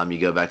 You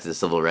go back to the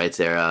civil rights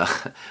era,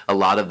 a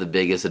lot of the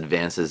biggest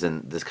advances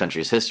in this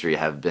country's history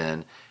have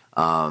been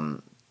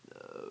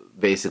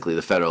basically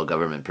the federal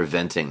government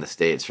preventing the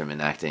states from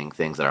enacting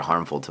things that are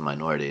harmful to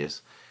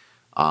minorities.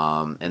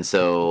 And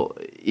so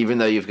even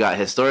though you've got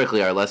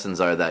historically our lessons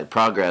are that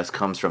progress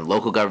comes from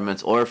local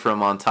governments or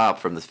from on top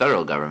from the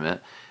federal government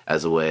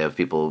as a way of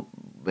people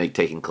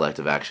taking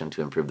collective action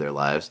to improve their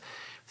lives.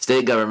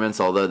 State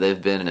governments, although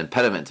they've been an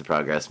impediment to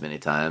progress many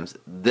times,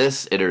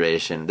 this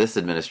iteration, this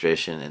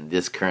administration, and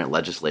this current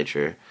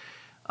legislature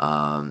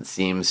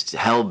seems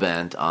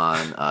hell-bent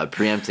on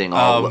preempting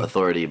all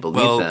authority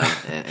beneath them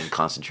and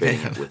concentrating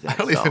it within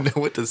itself. I don't even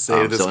know what to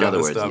say to this kind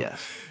of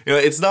stuff. Yeah.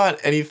 It's not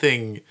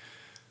anything...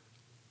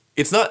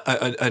 It's not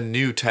a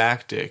new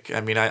tactic. I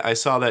mean, I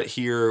saw that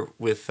here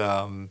with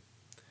the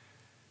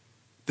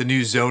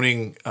new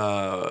zoning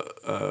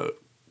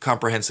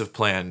comprehensive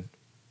plan,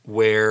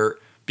 where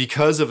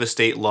because of a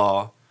state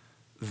law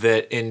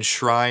that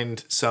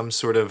enshrined some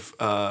sort of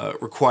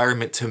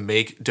requirement to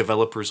make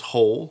developers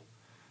whole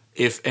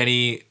if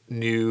any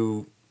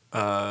new,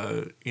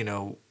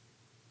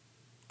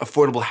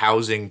 affordable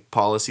housing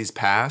policies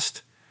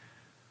passed.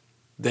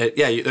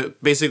 That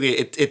basically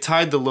it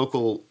tied the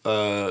local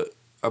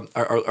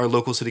our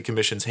local city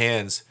commission's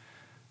hands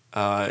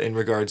in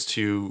regards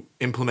to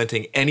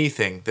implementing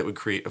anything that would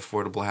create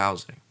affordable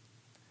housing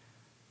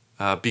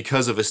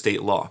because of a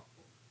state law.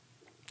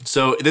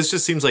 So this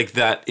just seems like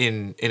that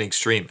in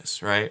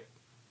extremis, right?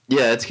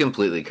 Yeah, it's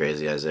completely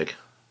crazy, Isaac.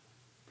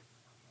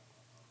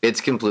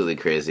 It's completely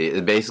crazy.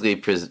 It basically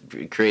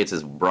creates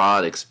this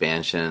broad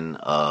expansion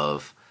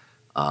of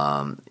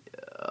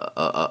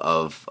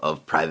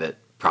private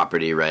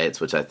property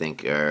rights, which I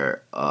think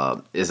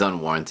is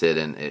unwarranted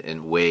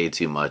and way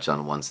too much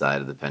on one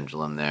side of the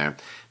pendulum. There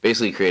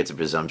basically creates a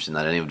presumption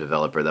that any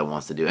developer that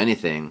wants to do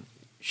anything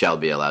shall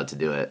be allowed to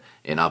do it,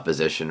 in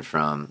opposition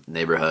from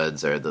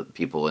neighborhoods or the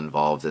people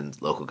involved in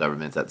local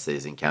governments at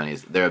cities and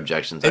counties. Their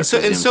objections are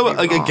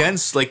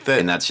against like that,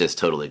 and that's just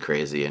totally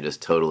crazy and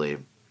just totally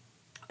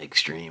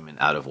extreme and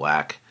out of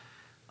whack.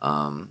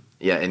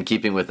 In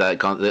keeping with that,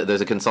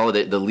 there's a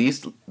the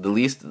least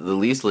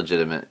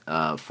legitimate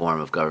form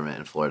of government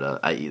in Florida,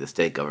 i.e., the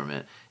state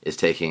government, is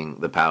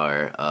taking the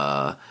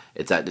power.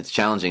 It's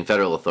challenging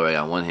federal authority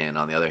on one hand,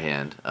 on the other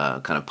hand,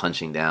 kind of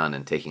punching down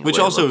and taking which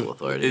away also local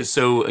authority. Is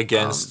so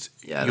against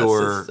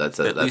your that's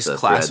at least a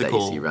classical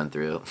that you see run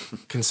through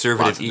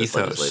conservative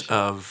ethos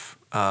of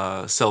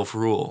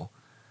self-rule.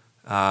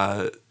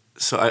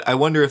 So I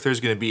wonder if there's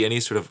going to be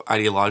any sort of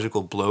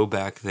ideological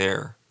blowback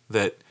there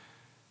that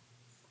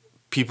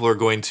people are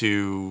going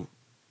to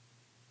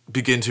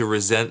begin to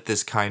resent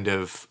this kind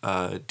of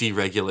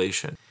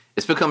deregulation.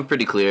 It's become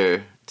pretty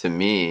clear to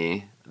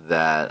me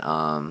that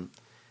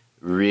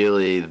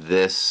really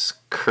this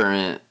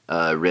current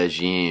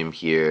regime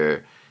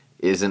here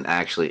isn't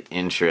actually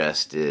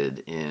interested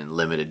in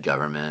limited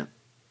government,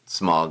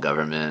 small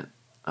government,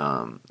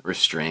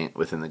 restraint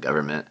within the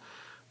government,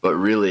 but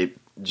really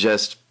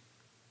just,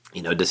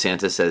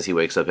 DeSantis says he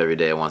wakes up every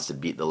day and wants to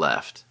beat the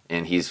left.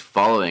 And he's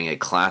following a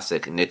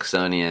classic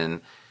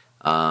Nixonian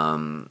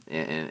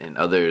and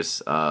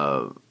others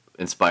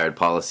inspired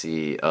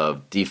policy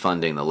of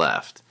defunding the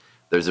left.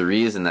 There's a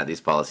reason that these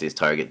policies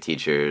target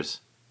teachers,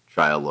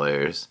 trial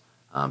lawyers,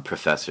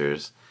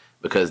 professors,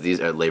 because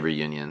these are labor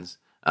unions,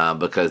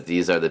 because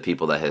these are the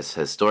people that has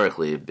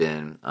historically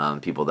been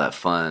people that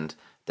fund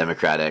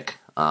democratic,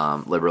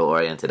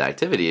 liberal-oriented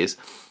activities.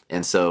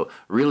 And so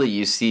really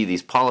you see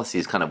these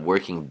policies kind of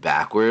working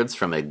backwards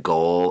from a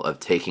goal of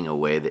taking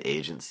away the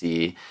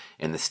agency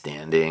and the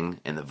standing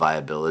and the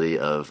viability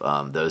of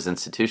those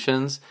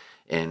institutions.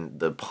 And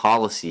the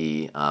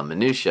policy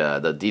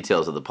minutia, the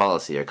details of the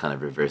policy are kind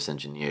of reverse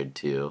engineered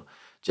to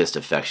just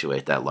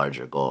effectuate that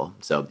larger goal.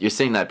 So you're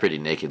seeing that pretty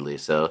nakedly.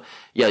 So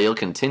yeah, you'll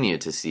continue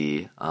to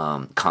see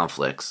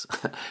conflicts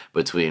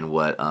between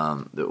what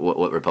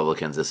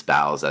Republicans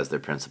espouse as their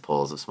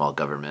principles of small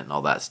government and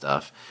all that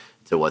stuff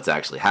to what's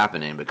actually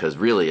happening, because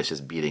really it's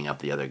just beating up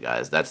the other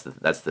guys. That's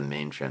the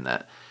main trend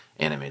that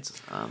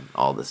animates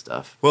all this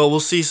stuff. Well, we'll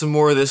see some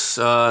more of this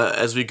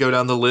as we go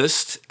down the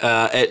list.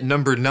 At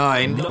number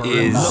 9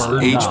 is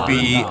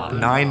HB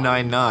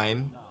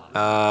 999.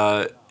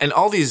 And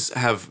all these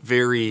have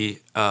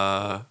very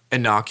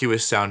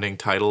innocuous sounding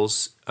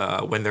titles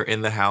when they're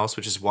in the House,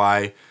 which is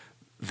why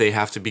they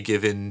have to be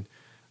given.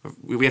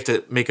 We have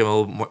to make them a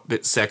little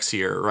bit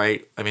sexier,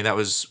 right? I mean, that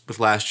was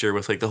with last year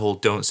with like the whole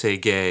 "Don't Say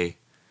Gay."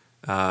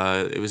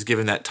 It was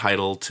given that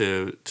title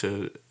to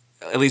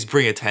at least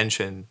bring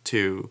attention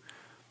to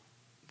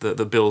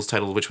the bill's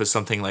title, which was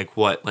something like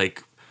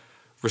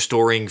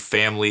restoring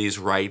families'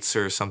 rights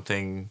or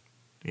something,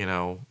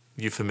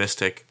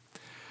 euphemistic.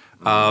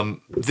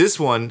 This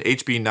one,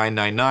 HB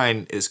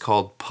 999, is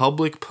called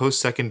Public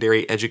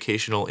Post-Secondary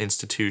Educational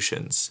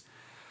Institutions.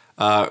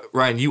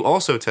 Ryan, you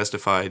also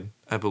testified,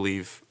 I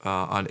believe,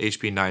 on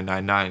HB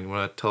 999. You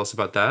want to tell us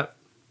about that?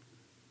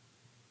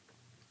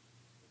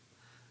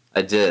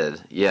 I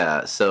did,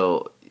 yeah.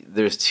 So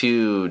there's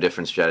two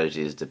different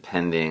strategies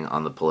depending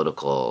on the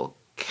political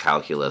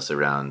calculus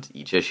around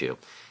each issue.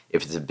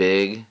 If it's a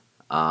big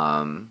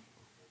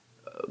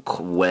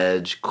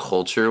wedge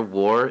culture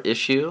war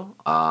issue,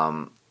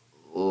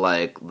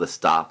 like the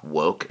Stop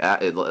Woke,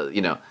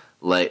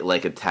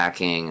 like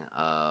attacking,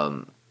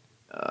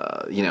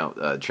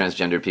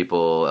 transgender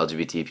people,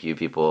 LGBTQ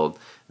people,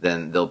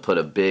 then they'll put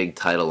a big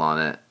title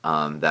on it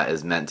that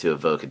is meant to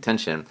evoke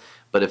attention.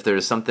 But if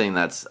there's something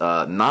that's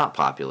not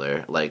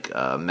popular, like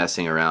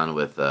messing around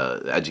with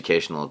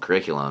educational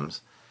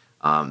curriculums,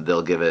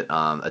 they'll give it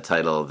a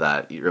title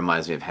that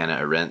reminds me of Hannah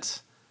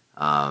Arendt's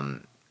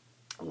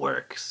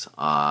works,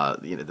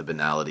 The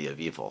Banality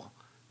of Evil,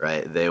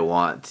 right? They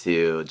want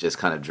to just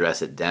kind of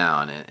dress it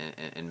down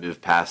and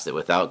move past it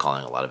without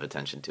calling a lot of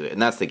attention to it.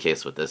 And that's the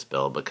case with this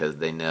bill, because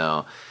they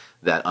know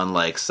that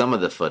unlike some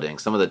of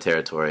the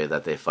territory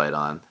that they fight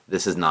on,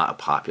 this is not a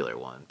popular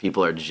one.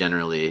 People are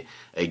generally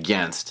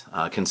against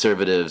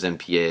conservatives,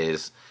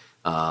 MPAs,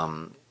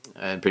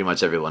 and pretty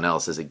much everyone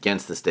else is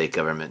against the state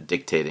government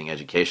dictating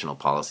educational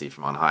policy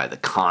from on high, the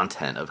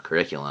content of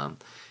curriculum.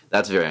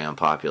 That's very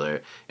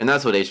unpopular, and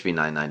that's what HB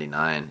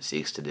 999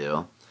 seeks to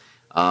do.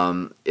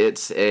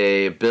 It's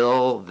a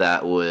bill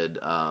that would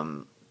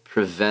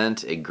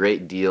prevent a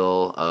great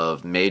deal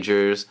of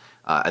majors.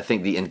 I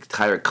think the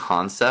entire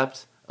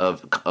concept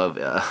of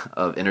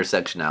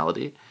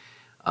intersectionality,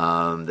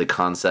 the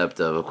concept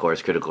of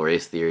course, critical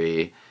race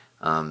theory,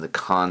 the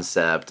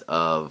concept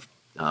of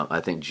I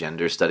think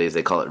gender studies.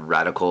 They call it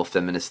radical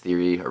feminist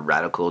theory or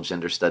radical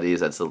gender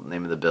studies. That's the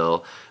name of the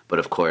bill. But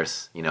of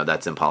course,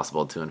 that's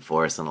impossible to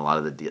enforce, and a lot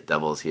of the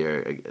devils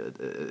here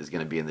is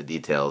going to be in the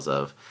details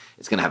of.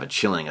 It's going to have a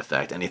chilling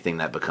effect. Anything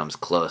that becomes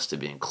close to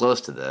being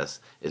close to this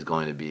is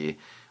going to be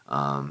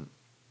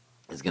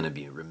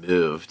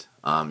removed.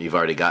 You've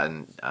already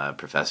gotten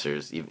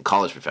professors, even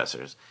college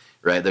professors,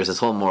 right? There's this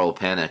whole moral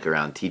panic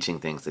around teaching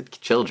things to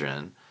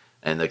children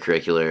and the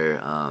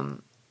curricular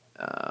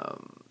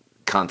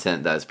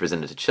content that is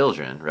presented to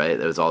children, right?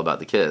 It was all about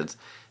the kids.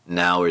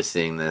 Now we're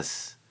seeing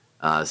this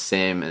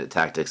same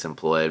tactics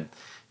employed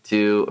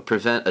to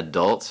prevent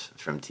adults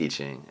from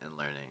teaching and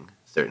learning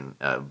certain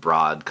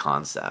broad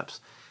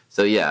concepts.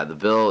 So yeah, the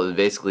bill would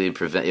basically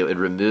it would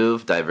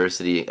remove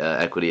diversity,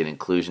 equity, and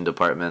inclusion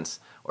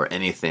departments or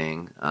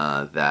anything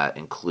that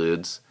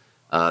includes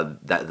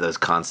those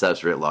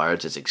concepts writ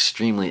large. It's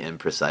extremely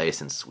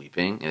imprecise and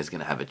sweeping, and it's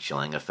going to have a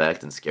chilling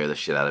effect and scare the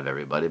shit out of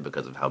everybody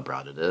because of how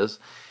broad it is.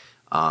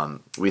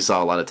 We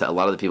saw a lot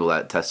of the people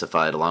that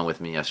testified along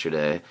with me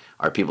yesterday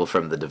are people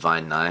from the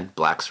Divine Nine,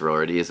 black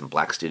sororities and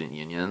black student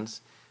unions.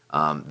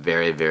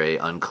 Very, very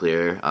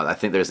unclear. I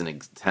think there's an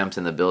attempt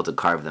in the bill to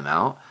carve them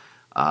out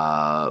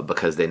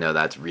because they know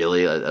that's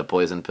really a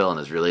poison pill and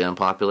is really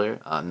unpopular.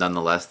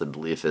 Nonetheless, the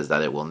belief is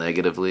that it will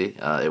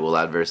it will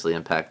adversely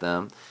impact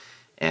them.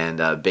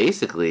 And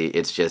basically,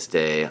 it's just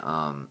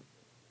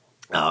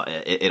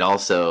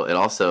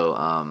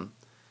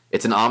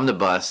it's an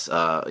omnibus,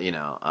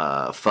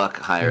 fuck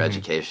higher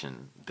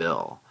education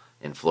bill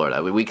in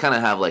Florida. We kind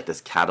of have like this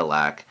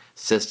Cadillac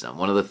system.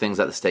 One of the things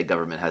that the state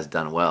government has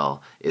done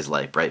well is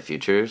like Bright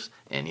Futures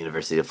and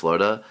University of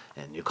Florida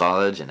and New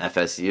College and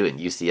FSU and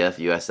UCF,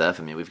 USF.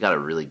 I mean, we've got a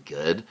really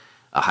good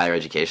higher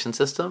education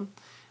system,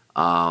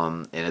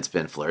 and it's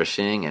been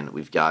flourishing. And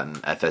we've gotten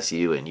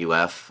FSU and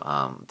UF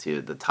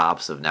to the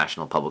tops of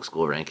national public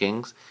school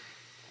rankings.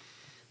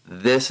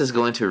 This is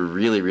going to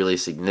really, really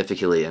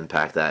significantly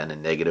impact that in a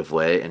negative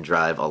way and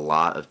drive a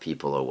lot of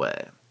people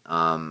away.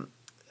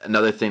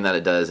 Another thing that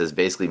it does is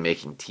basically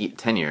making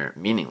tenure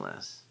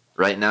meaningless.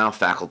 Right now,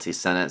 faculty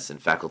senates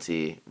and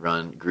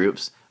faculty-run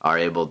groups are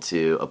able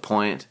to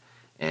appoint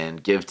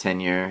and give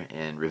tenure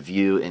and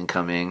review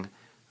incoming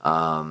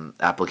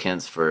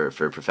applicants for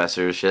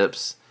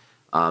professorships.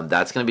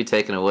 That's going to be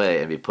taken away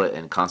and be put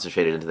and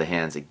concentrated into the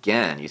hands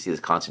again. You see this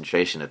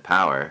concentration of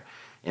power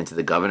into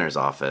the governor's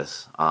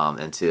office,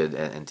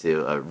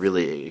 into a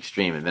really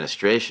extreme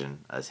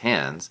administration's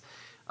hands.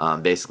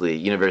 Basically,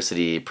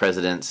 university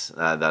presidents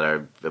that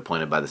are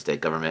appointed by the state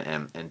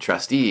government and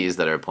trustees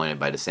that are appointed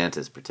by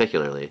DeSantis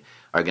particularly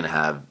are going to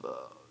have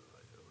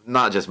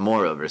not just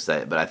more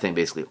oversight, but I think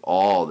basically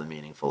all the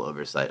meaningful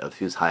oversight of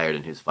who's hired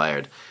and who's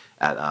fired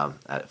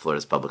at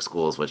Florida's public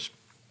schools, which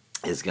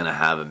is going to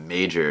have a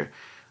major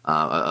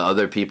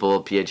other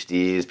people,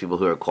 PhDs, people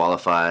who are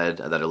qualified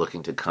that are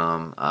looking to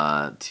come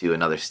to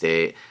another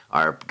state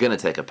are going to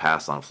take a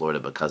pass on Florida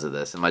because of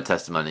this. In my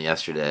testimony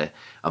yesterday,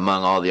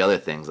 among all the other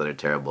things that are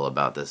terrible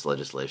about this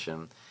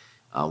legislation,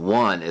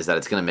 one is that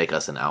it's going to make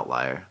us an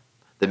outlier.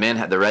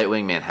 The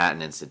right-wing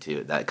Manhattan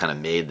Institute that kind of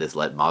made this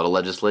model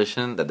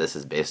legislation that this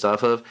is based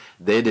off of,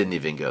 they didn't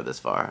even go this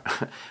far.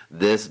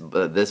 This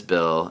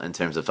bill, in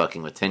terms of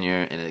fucking with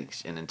tenure and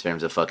in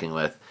terms of fucking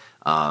with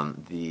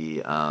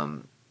the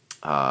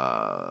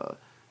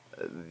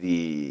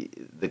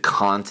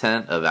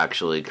content of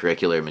actually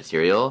curricular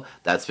material,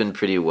 that's been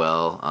pretty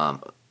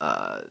well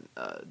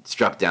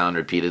struck down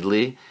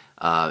repeatedly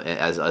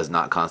as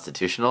not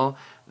constitutional.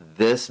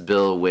 This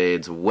bill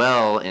wades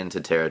well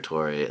into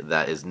territory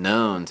that is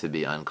known to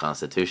be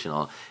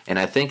unconstitutional, and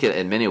I think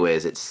in many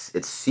ways it's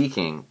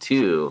seeking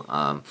to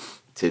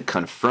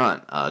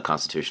confront a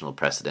constitutional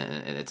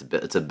precedent, and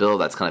it's a bill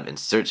that's kind of in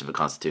search of a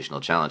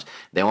constitutional challenge.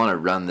 They want to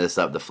run this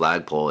up the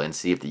flagpole and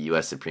see if the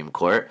U.S. Supreme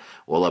Court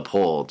will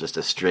uphold just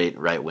a straight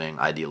right-wing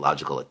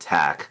ideological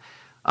attack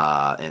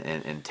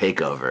and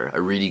takeover,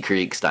 a Reedy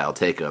Creek style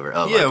takeover.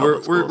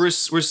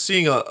 We're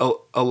seeing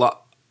a lot.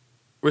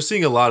 We're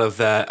seeing a lot of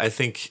that. I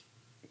think,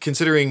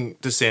 considering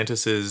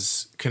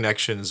DeSantis's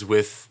connections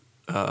with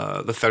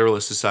the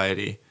Federalist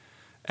Society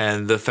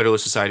and the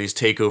Federalist Society's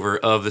takeover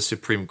of the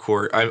Supreme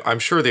Court, I'm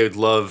sure they would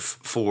love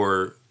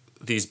for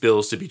these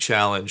bills to be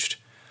challenged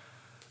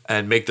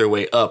and make their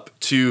way up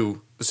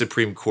to the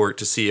Supreme Court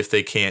to see if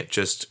they can't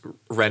just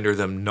render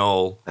them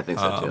null. I think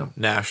so too.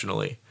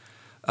 Nationally.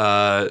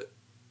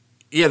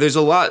 There's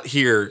a lot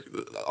here.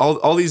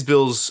 All these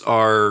bills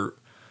are,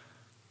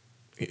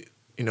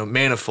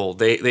 manifold.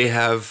 They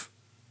have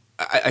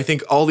I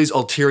think all these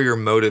ulterior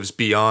motives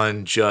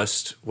beyond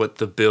just what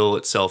the bill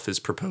itself is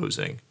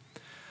proposing.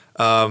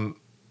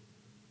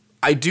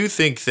 I do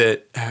think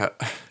that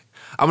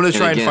I'm going to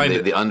try and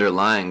find the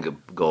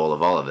underlying goal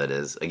of all of it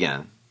is,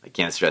 again, I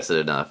can't stress it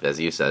enough, as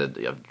you said,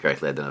 you have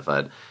correctly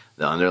identified,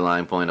 the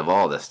underlying point of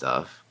all this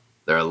stuff.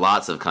 There are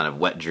lots of kind of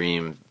wet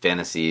dream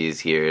fantasies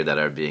here that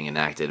are being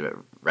enacted.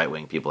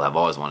 Right-wing people have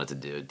always wanted to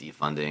do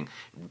defunding,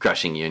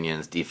 crushing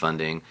unions,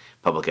 defunding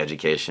public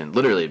education,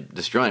 literally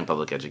destroying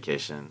public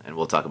education, and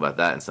we'll talk about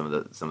that in some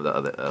of the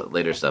other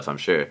later stuff, I'm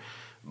sure.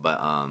 But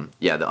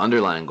the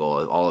underlying goal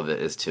of all of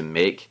it is to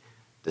make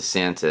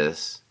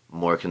DeSantis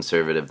more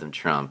conservative than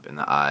Trump in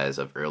the eyes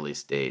of early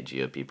state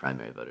GOP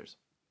primary voters.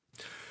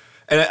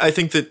 And I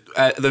think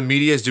that the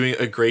media is doing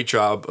a great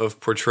job of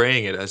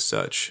portraying it as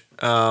such.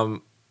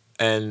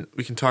 And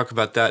we can talk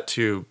about that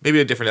too, maybe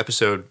a different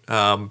episode.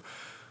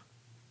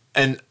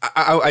 And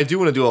I do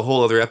want to do a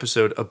whole other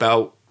episode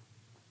about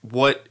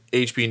what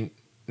HB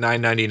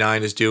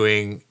 999 is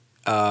doing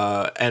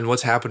and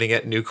what's happening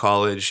at New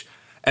College.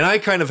 And I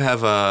kind of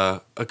have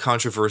a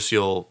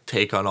controversial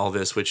take on all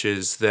this, which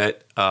is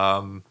that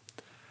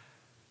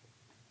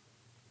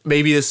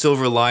maybe the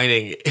silver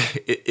lining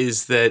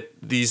is that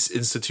these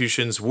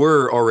institutions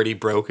were already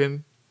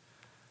broken.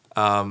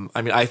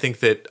 I think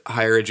that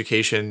higher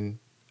education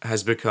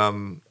has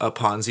become a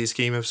Ponzi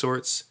scheme of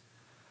sorts.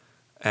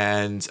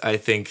 And I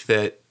think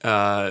that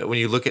when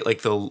you look at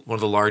like one of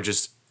the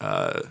largest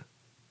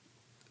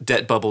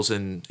debt bubbles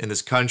in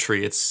this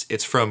country,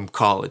 it's from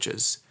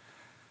colleges.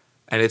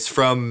 And it's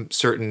from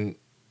certain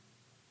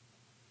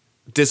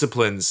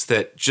disciplines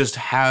that just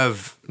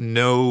have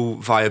no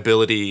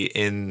viability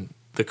in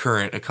the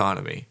current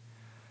economy.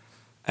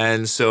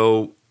 And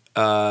so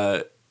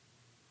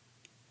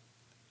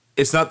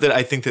it's not that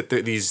I think that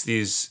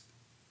these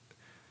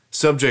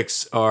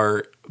subjects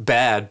are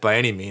bad by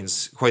any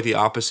means, quite the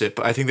opposite,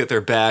 but I think that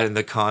they're bad in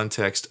the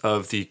context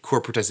of the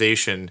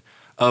corporatization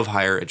of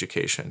higher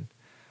education.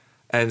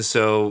 And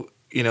so,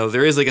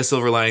 there is like a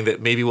silver lining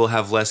that maybe we'll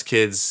have less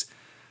kids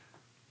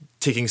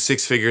taking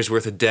 6 figures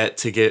worth of debt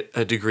to get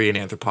a degree in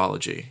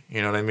anthropology.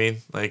 You know what I mean?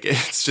 Like,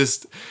 it's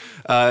just,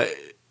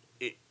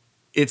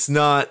 it's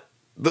not,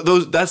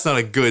 that's not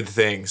a good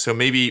thing. So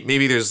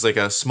maybe there's like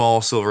a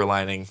small silver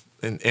lining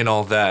in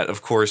all that.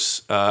 Of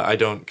course, I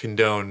don't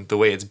condone the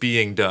way it's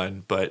being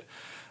done, but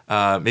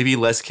maybe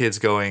less kids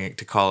going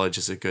to college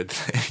is a good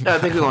thing. Yeah, I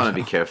think we want to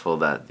be careful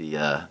that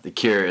the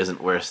cure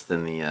isn't worse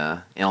than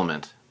the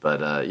ailment. But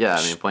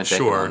point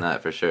taken on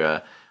that for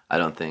sure. I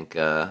don't think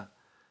that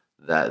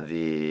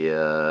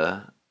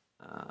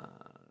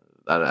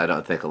I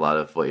don't think a lot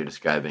of what you're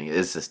describing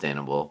is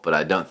sustainable. But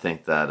I don't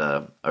think that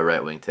a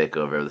right-wing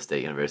takeover of the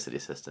state university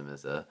system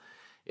is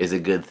a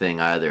good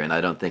thing either. And I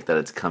don't think that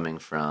it's coming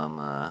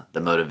from the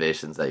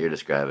motivations that you're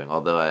describing.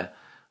 Although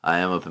I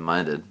am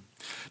open-minded.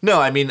 No,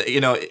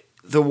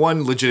 the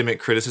one legitimate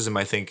criticism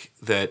I think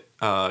that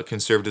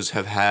conservatives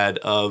have had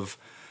of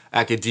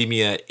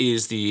academia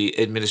is the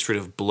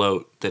administrative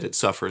bloat that it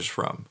suffers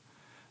from.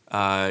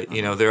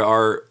 There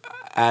are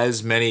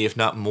as many, if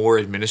not more,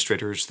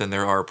 administrators than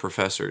there are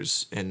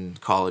professors in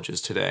colleges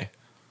today.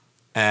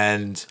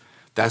 And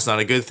that's not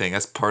a good thing.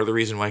 That's part of the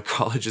reason why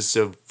college is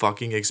so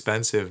fucking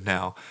expensive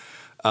now.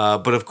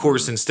 But of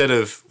course, instead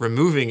of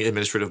removing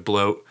administrative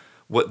bloat,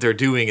 what they're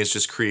doing is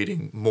just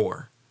creating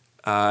more.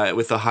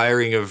 With the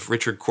hiring of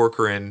Richard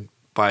Corcoran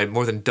by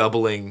more than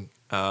doubling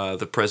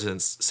the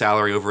president's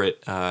salary over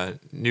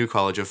at New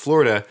College of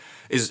Florida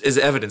is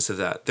evidence of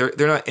that. They're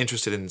not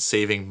interested in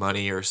saving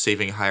money or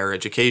saving higher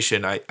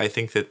education. I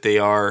think that they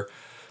are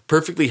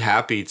perfectly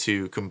happy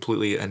to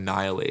completely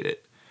annihilate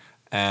it.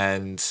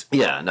 And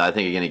I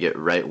think you're going to get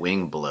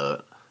right-wing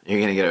bloat. You're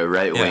going to get a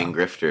right-wing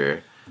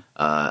grifter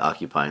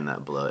occupying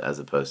that bloat as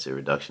opposed to a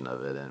reduction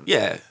of it. And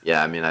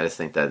I just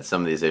think that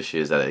some of these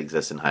issues that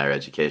exist in higher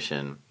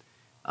education,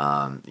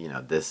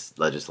 this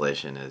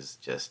legislation is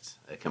just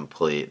a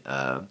complete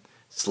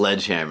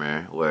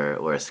sledgehammer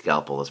where a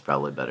scalpel is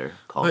probably better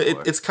called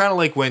for. It's kind of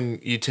like when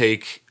you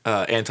take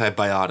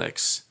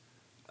antibiotics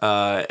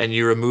and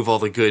you remove all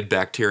the good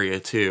bacteria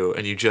too,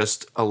 and you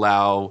just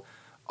allow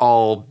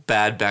all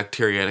bad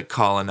bacteria to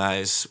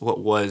colonize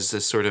what was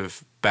a sort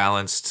of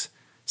balanced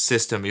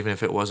system, even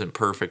if it wasn't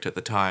perfect at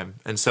the time.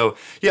 And so,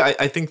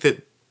 I think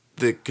that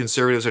the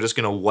conservatives are just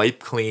going to wipe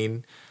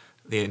clean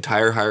the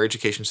entire higher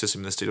education system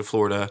in the state of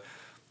Florida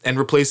and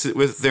replace it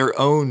with their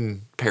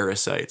own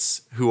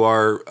parasites who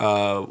are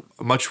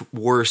much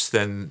worse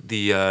than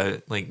the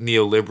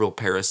neoliberal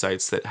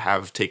parasites that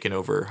have taken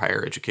over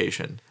higher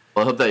education.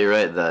 Well, I hope that you're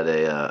right that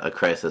a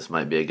crisis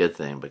might be a good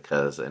thing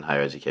because in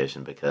higher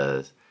education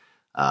because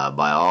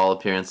by all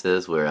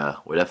appearances we're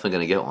definitely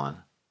going to get one.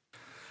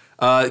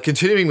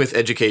 Continuing with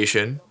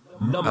education,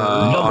 on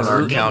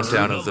our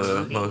countdown of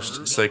the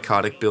most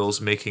psychotic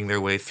bills making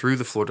their way through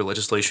the Florida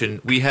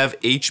legislation, we have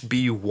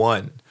HB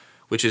 1,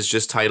 which is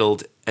just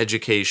titled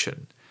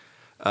Education.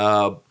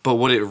 But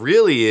what it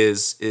really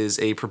is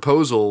a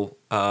proposal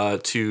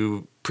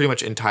to pretty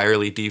much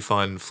entirely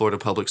defund Florida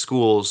public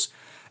schools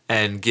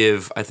and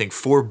give, I think,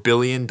 $4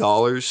 billion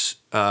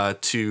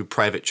to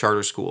private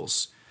charter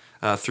schools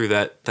through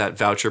that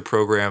voucher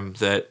program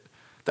that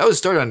was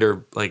started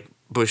under like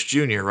Bush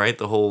Jr., right?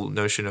 The whole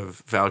notion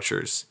of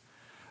vouchers.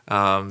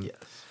 Yes.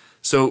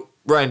 So,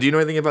 Ryan, do you know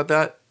anything about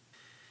that?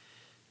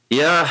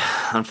 Yeah,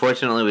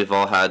 unfortunately, we've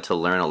all had to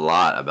learn a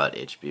lot about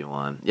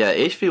HB1. Yeah,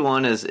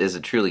 HB1 is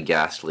a truly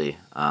ghastly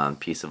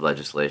piece of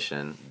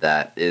legislation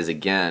that is,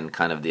 again,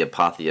 kind of the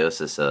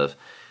apotheosis of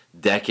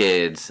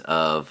decades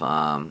of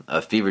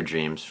fever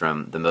dreams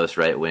from the most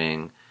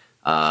right-wing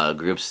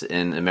groups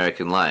in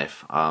American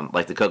life,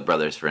 like the Koch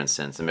brothers, for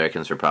instance,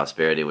 Americans for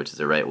Prosperity, which is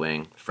a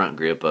right-wing front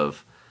group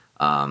of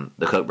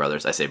the Koch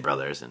brothers. I say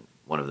brothers, and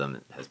one of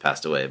them has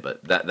passed away,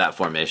 but that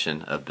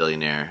formation of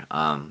billionaire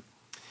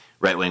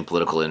right-wing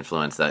political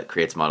influence that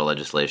creates model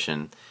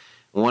legislation.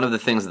 One of the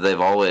things that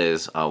they've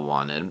always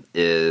wanted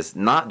is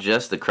not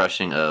just the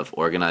crushing of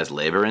organized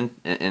labor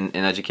in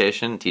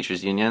education,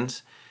 teachers'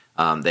 unions.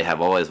 They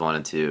have always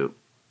wanted to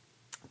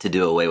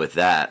do away with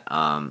that.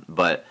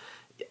 But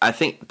I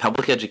think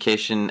public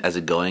education as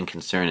a going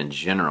concern in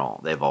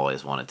general, they've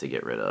always wanted to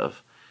get rid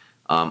of.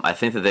 I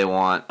think that they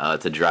want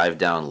to drive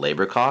down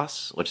labor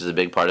costs, which is a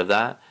big part of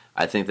that.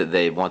 I think that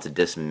they want to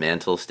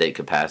dismantle state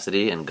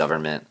capacity and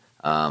government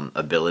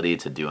ability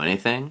to do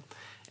anything,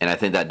 and I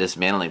think that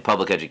dismantling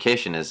public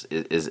education is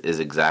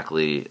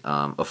exactly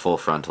a full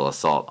frontal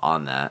assault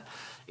on that.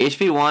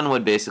 HB1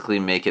 would basically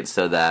make it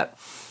so that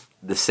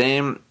the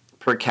same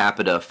per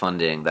capita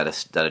funding that a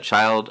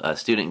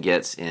student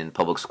gets in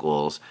public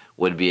schools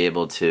would be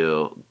able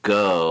to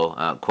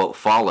go quote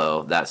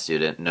follow that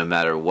student no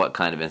matter what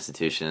kind of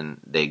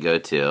institution they go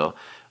to.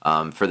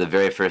 For the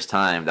very first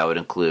time, that would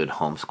include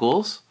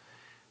homeschools.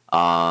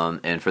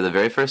 And for the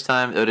very first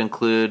time, it would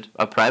include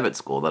a private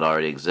school that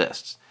already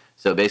exists.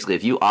 So basically,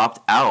 if you opt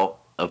out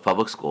of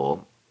public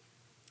school,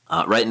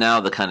 right now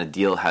the kind of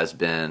deal has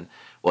been,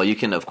 well, you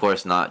can, of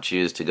course, not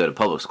choose to go to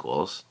public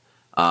schools,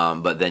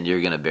 but then you're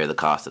going to bear the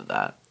cost of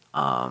that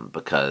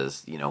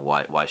because,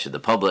 why should the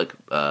public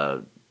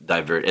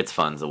divert its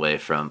funds away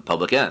from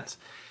public ends?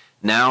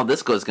 Now this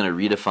is going to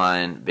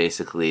redefine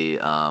basically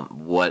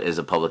what is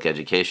a public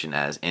education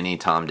as any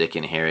Tom, Dick,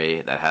 and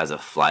Harry that has a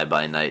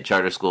fly-by-night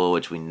charter school,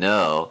 which we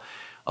know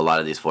a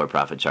lot of these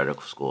for-profit charter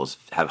schools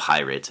have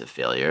high rates of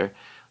failure.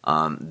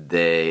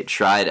 They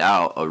tried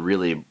out a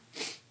really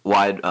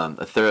wide,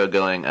 a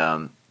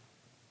thoroughgoing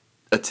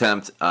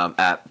attempt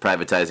at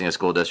privatizing a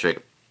school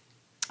district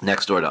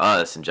next door to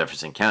us in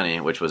Jefferson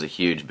County, which was a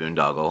huge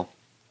boondoggle.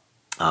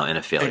 And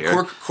a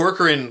failure.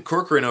 And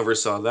Corcoran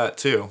oversaw that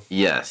too.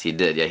 Yes, he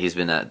did. Yeah, he's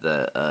been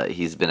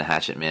he's been a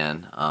hatchet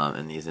man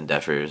in these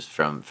endeavors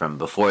from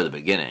before the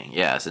beginning.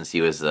 Yeah, since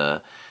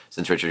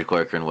Richard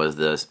Corcoran was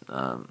the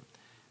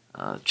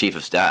chief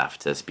of staff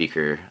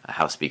to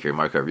House Speaker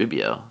Marco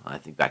Rubio, I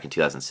think back in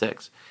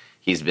 2006.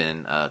 He's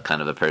been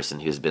kind of a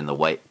person who's been the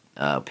white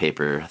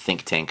paper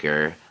think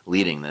tanker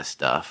leading this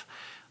stuff.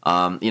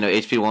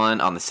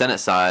 HB1 on the Senate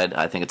side,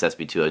 I think it's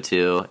SB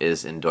 202,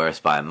 is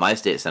endorsed by my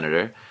state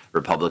senator,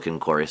 Republican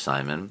Corey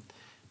Simon,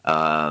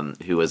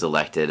 who was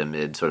elected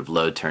amid sort of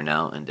low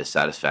turnout and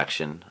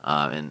dissatisfaction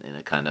in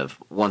a kind of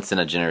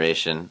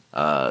once-in-a-generation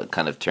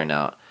kind of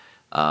turnout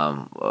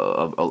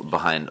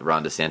behind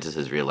Ron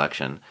DeSantis'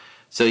 reelection.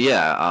 So,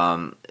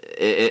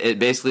 it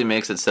basically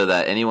makes it so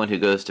that anyone who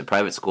goes to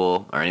private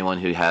school or anyone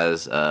who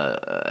has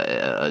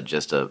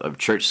just a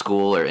church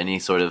school or any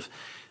sort of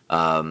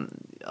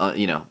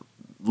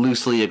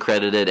loosely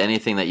accredited,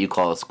 anything that you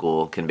call a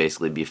school can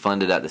basically be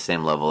funded at the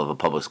same level of a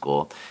public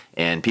school.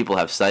 And people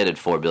have cited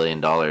 $4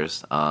 billion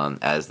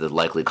as the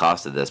likely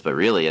cost of this, but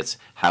really it's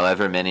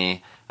however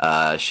many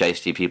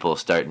shiesty people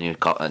start new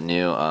public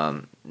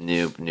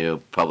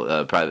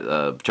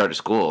private charter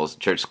schools,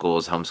 church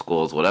schools, home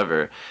schools,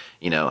 whatever.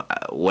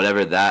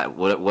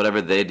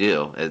 Whatever they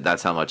do,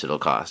 that's how much it'll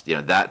cost.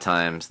 That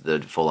times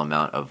the full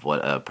amount of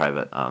what a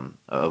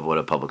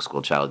public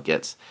school child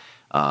gets.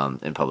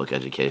 In public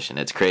education.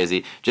 It's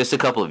crazy. Just a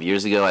couple of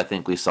years ago, I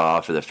think we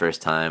saw for the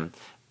first time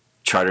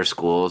charter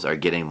schools are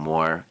getting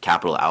more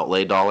capital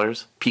outlay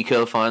dollars.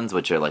 PICO funds,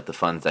 which are like the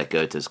funds that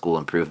go to school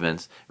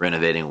improvements,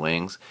 renovating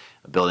wings,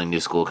 building new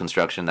school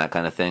construction, that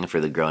kind of thing for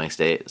the growing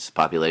state's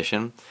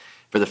population.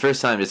 For the first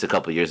time just a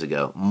couple of years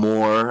ago,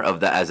 more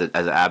of that as an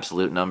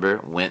absolute number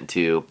went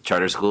to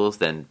charter schools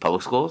than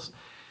public schools.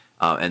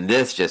 And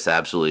this just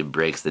absolutely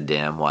breaks the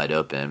dam wide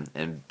open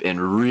and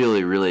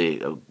really,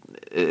 really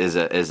is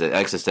an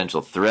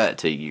existential threat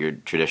to your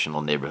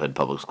traditional neighborhood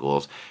public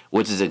schools,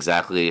 which is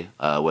exactly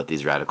what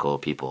these radical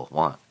people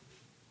want.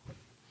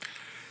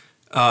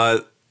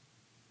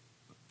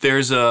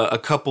 There's a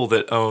couple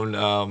that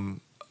own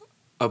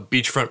a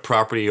beachfront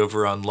property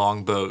over on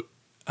Longboat.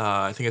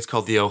 I think it's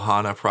called the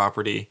Ohana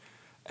property.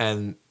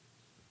 And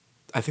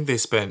I think they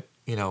spent,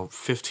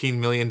 $15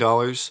 million.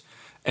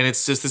 And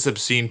it's just this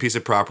obscene piece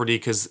of property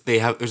because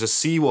there's a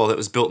seawall that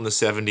was built in the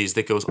 70s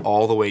that goes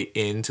all the way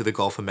into the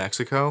Gulf of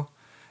Mexico.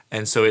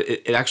 And so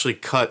it actually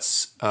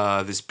cuts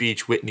this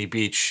beach, Whitney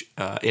Beach,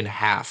 in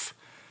half.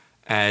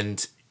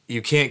 And,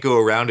 you can't go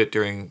around it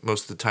during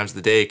most of the times of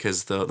the day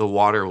because the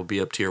water will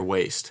be up to your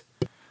waist.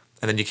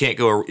 And then you can't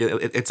go,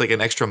 it's like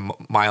an extra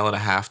mile and a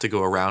half to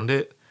go around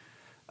it.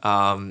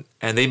 And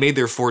they made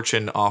their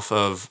fortune off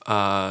of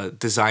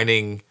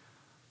designing,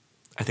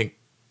 I think,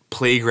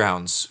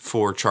 playgrounds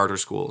for charter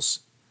schools.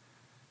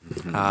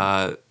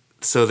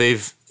 So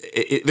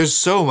there's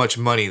so much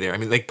money there. I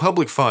mean, like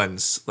public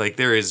funds, like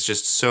there is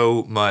just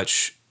so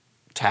much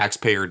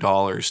taxpayer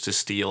dollars to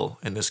steal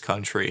in this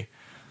country.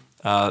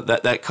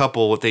 That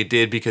couple, what they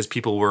did because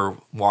people were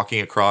walking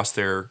across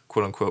their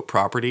quote unquote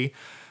property,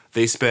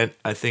 they spent,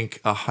 I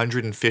think,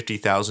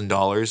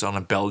 $150,000 on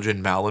a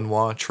Belgian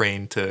Malinois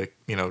trained to,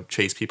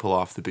 chase people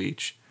off the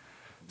beach.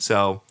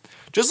 So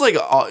just like,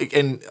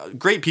 and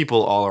great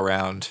people all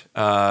around.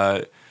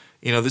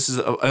 This is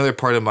another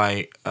part of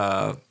my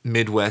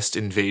Midwest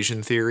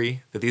invasion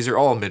theory, that these are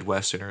all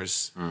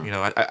Midwesterners.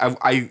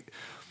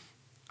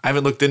 I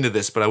haven't looked into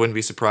this, but I wouldn't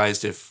be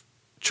surprised if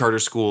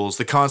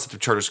the concept of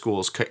charter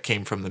schools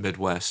came from the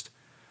Midwest.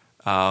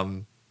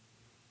 It's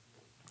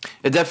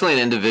definitely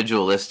an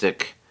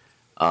individualistic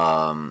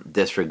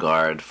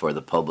disregard for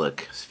the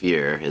public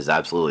sphere is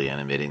absolutely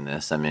animating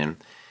this. I mean,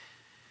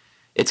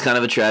 it's kind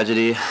of a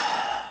tragedy.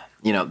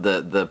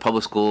 The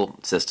public school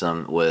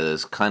system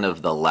was kind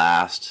of the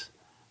last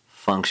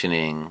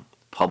functioning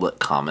public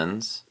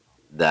commons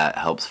that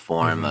helps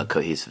form a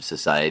cohesive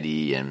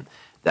society, and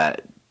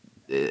that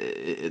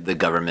the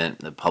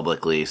government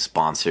publicly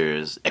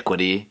sponsors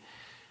equity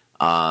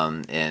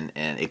and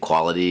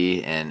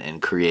equality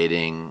and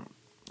creating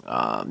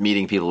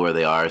meeting people where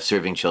they are,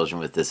 serving children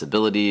with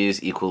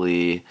disabilities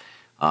equally,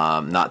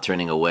 not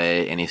turning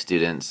away any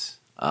students.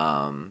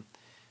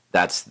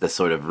 That's the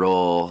sort of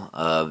role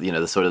of,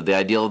 the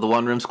ideal of the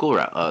one-room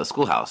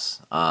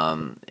schoolhouse.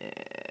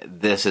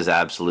 This is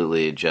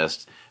absolutely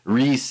just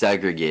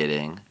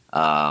resegregating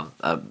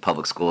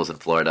public schools in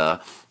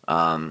Florida,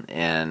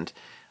 and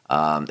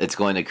it's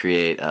going to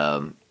create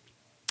a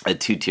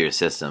two-tier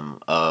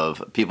system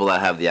of people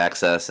that have the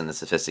access and the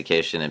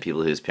sophistication, and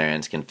people whose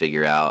parents can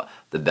figure out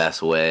the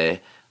best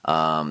way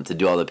to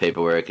do all the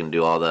paperwork and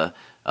do all the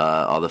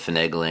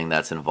finagling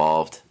that's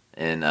involved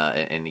in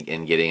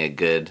getting a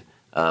good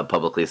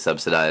publicly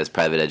subsidized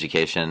private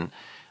education,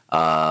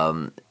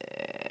 and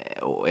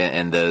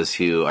those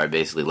who are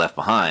basically left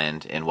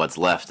behind in what's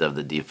left of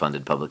the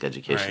defunded public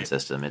education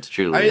system. It's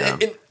truly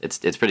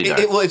it's pretty dark.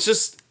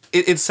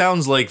 It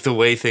sounds like the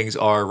way things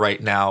are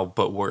right now,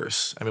 but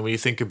worse. I mean, when you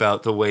think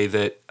about the way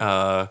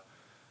that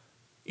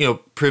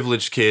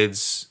privileged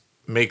kids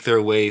make their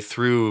way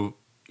through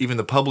even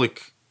the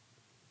public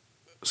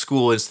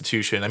school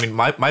institution. I mean,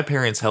 my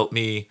parents helped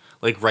me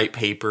like write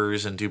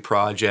papers and do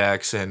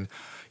projects, and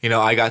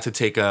I got to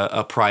take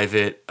a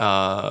private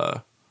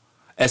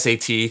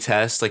SAT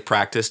test, like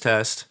practice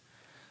test.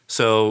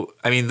 So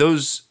I mean,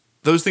 those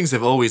things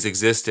have always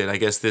existed. I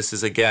guess this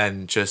is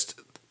again just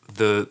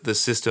the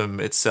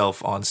system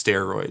itself on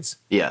steroids.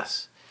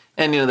 Yes.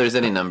 And, there's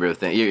any number of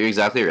things. You're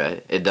exactly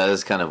right. It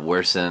does kind of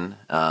worsen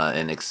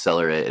and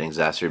accelerate and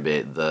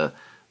exacerbate the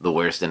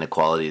worst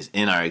inequalities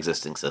in our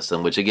existing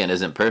system, which, again,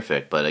 isn't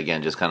perfect. But,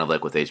 again, just kind of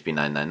like with HB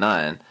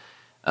 999,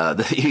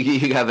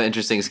 you have an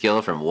interesting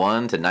scale from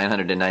 1 to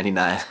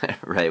 999,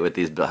 right, with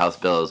these House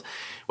bills,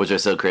 which are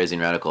so crazy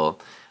and radical.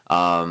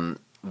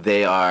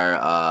 They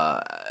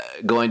are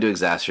going to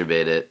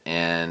exacerbate it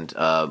and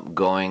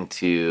going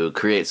to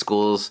create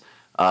schools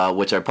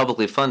which are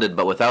publicly funded,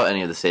 but without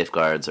any of the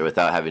safeguards or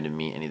without having to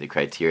meet any of the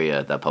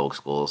criteria that public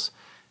schools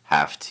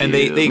have to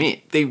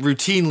meet. They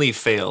routinely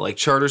fail. Like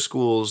charter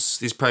schools,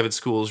 these private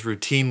schools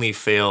routinely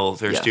fail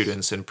their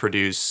students and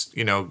produce,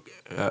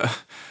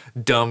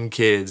 dumb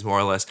kids, more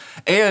or less.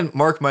 And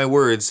mark my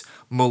words,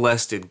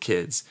 molested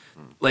kids.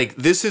 Like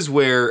this is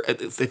where,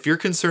 if you're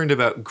concerned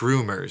about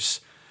groomers,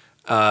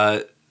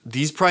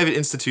 these private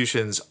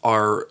institutions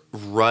are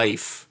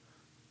rife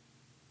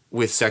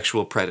with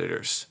sexual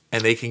predators,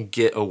 and they can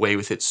get away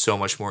with it so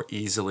much more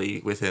easily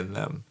within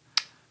them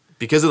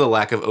because of the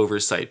lack of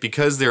oversight,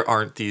 because there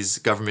aren't these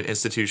government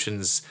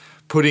institutions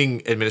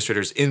putting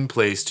administrators in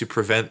place to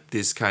prevent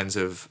these kinds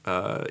of,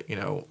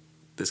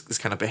 this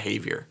kind of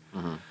behavior.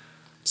 Mm-hmm.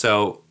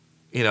 So,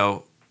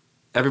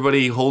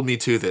 everybody hold me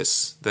to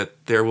this,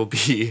 that there will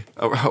be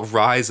a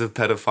rise of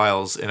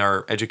pedophiles in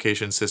our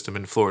education system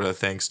in Florida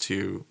thanks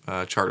to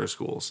charter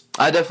schools.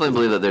 I definitely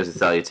believe that there's a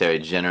salutary,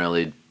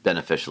 generally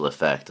beneficial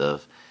effect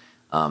of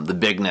the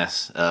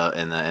bigness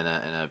in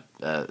a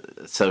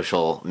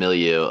social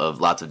milieu of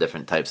lots of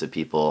different types of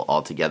people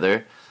all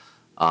together.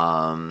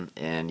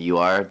 And you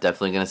are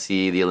definitely going to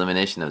see the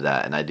elimination of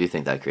that. And I do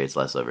think that creates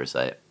less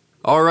oversight.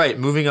 All right,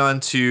 moving on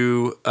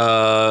to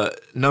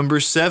number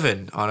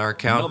 7 on our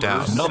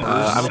countdown.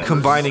 I'm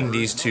combining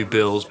these two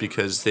bills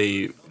because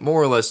they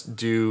more or less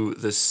do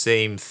the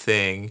same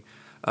thing.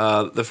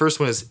 The first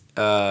one is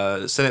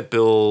Senate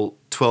Bill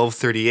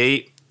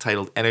 1238,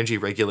 titled Energy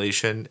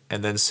Regulation,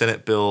 and then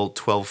Senate Bill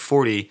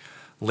 1240,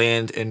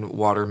 Land and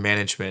Water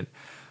Management.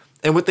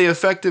 And what they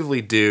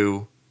effectively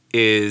do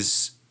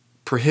is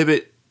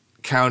prohibit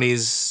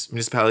counties,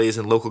 municipalities,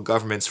 and local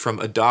governments from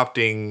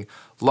adopting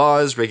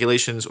laws,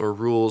 regulations, or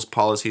rules,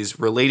 policies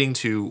relating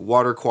to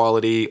water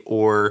quality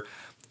or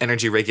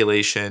energy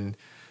regulation,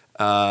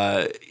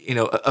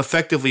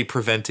 effectively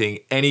preventing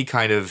any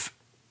kind of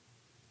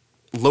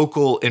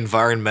local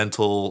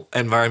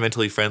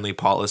environmentally friendly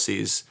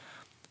policies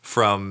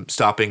from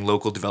stopping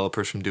local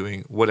developers from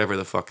doing whatever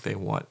the fuck they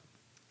want.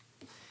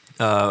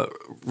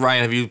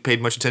 Ryan, have you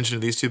paid much attention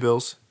to these two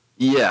bills?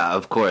 Yeah,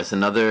 of course.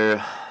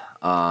 Another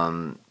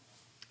 10th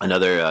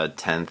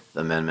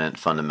Amendment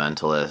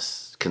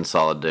fundamentalist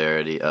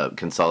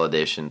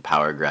consolidation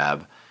power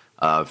grab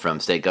from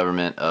state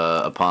government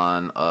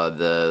upon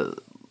the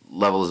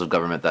levels of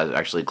government that are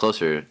actually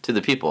closer to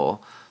the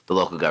people, the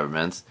local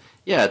governments.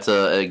 Yeah,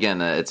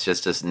 it's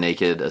just this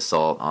naked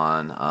assault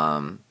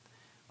on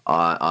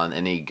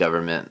any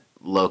government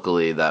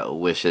locally that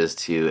wishes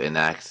to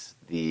enact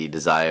the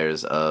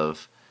desires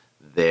of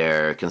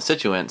their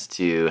constituents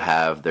to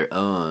have their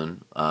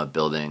own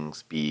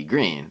buildings be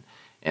green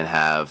and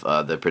have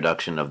the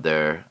production of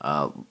their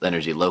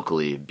energy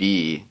locally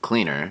be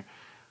cleaner.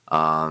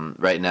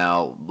 Right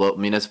now,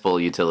 municipal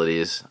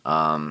utilities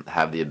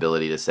have the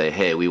ability to say,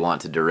 hey, we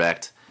want to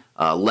direct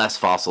less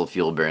fossil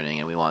fuel burning,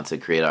 and we want to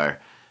create our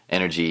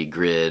energy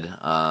grid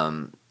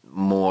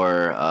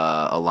more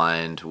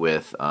aligned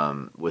with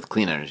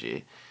clean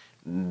energy.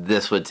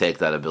 This would take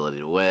that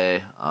ability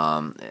away,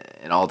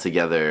 and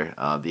altogether,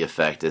 the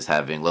effect is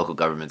having local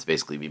governments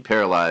basically be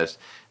paralyzed,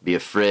 be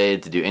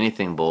afraid to do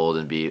anything bold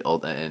and be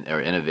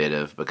or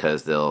innovative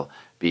because they'll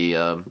be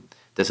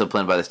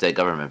disciplined by the state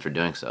government for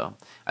doing so.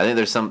 I think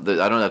I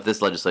don't know if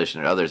this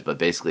legislation or others, but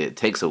basically it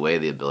takes away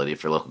the ability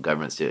for local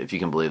governments to, if you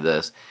can believe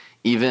this,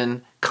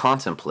 even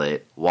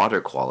contemplate water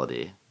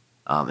quality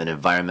and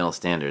environmental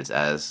standards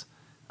as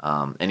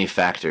any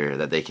factor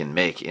that they can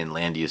make in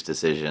land use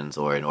decisions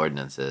or in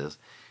ordinances.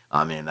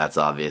 I mean, that's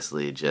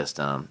obviously just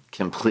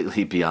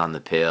completely beyond the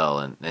pale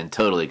and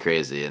totally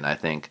crazy. And I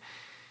think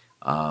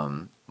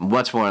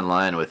much more in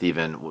line with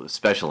even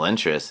special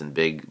interests and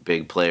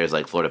big players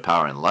like Florida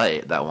Power and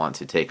Light that want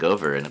to take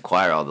over and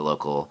acquire all the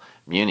local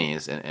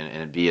munis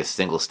and be a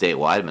single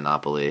statewide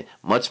monopoly,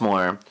 much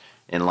more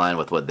in line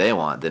with what they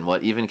want than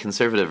what even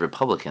conservative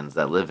Republicans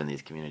that live in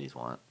these communities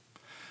want.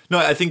 No,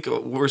 I think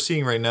what we're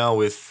seeing right now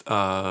with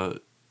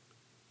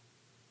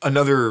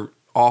another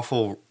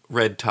awful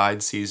red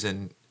tide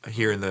season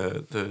here in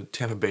the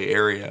Tampa Bay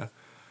area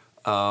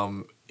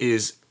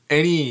is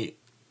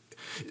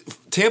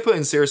Tampa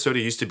and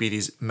Sarasota used to be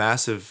these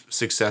massive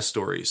success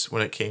stories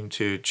when it came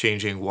to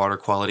changing water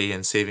quality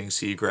and saving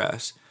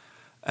seagrass.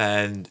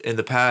 And in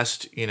the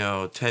past,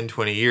 10,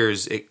 20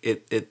 years,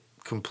 it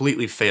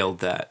completely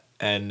failed that.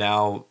 And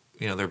now,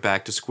 they're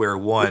back to square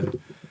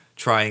one,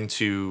 trying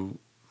to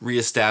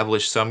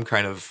reestablish some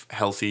kind of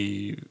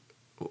healthy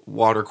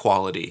water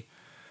quality.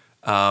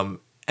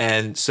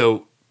 And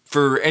so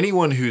for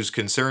anyone who's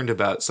concerned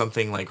about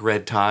something like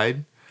red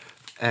tide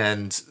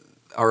and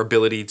our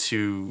ability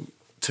to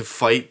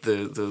fight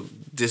the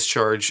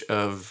discharge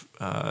of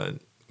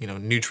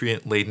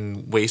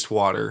nutrient-laden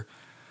wastewater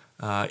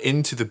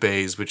into the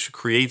bays, which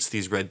creates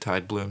these red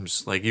tide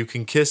blooms, like, you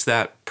can kiss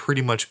that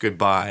pretty much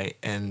goodbye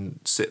and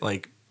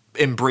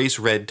embrace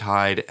red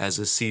tide as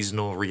a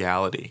seasonal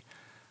reality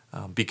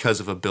because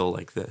of a bill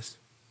like this.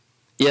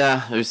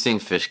 Yeah, we're seeing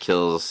fish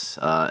kills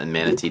and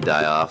manatee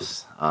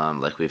die-offs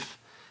like we've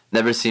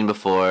never seen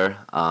before.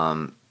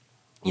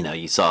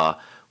 You saw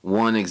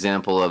one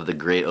example of the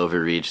great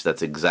overreach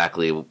that's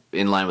exactly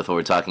in line with what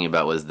we're talking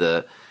about was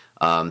the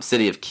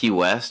city of Key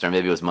West, or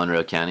maybe it was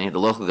Monroe County. The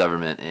local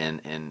government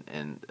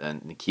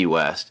in Key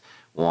West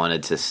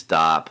wanted to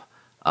stop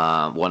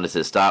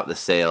the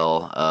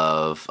sale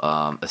of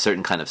a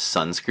certain kind of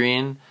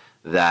sunscreen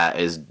that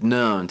is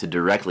known to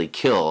directly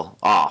kill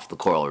off the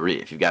coral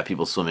reef. You've got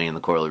people swimming in the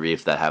coral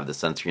reef that have the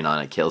sunscreen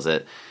on, it kills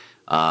it,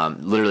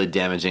 literally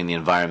damaging the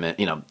environment.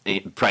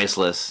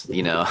 Priceless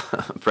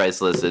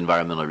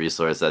environmental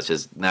resource that's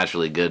just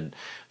naturally good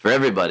for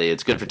everybody.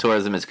 It's good for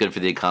tourism, it's good for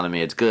the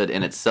economy, it's good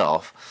in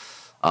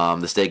itself.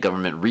 The state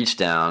government reached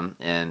down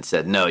and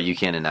said, no, you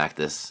can't enact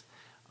this.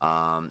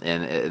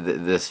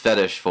 This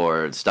fetish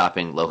for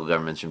stopping local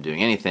governments from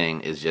doing anything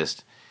is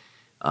just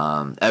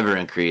ever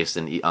increased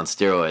and on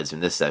steroids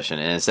in this session.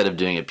 And instead of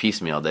doing it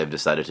piecemeal, they've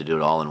decided to do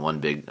it all in one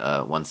big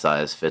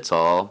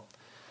one-size-fits-all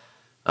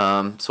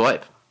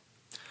swipe.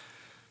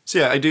 So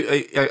yeah, I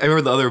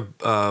remember the other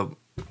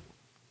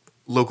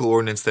local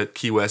ordinance that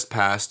Key West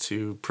passed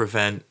to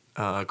prevent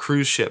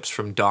cruise ships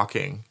from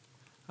docking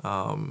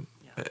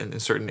in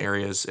certain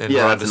areas. And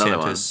yeah, Ron that's another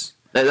one.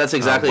 That's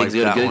exactly a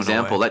good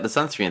example. Like the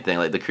sunscreen thing,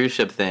 like the cruise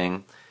ship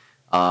thing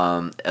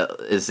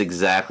is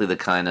exactly the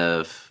kind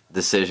of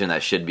decision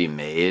that should be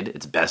made.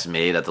 It's best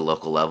made at the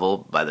local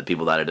level by the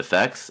people that it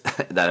affects,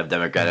 that have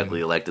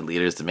democratically elected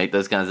leaders to make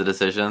those kinds of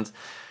decisions.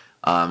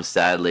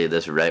 Sadly,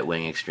 this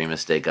right-wing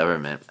extremist state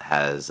government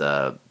has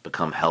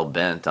become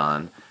hell-bent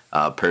on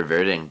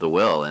perverting the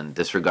will and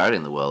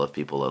disregarding the will of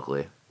people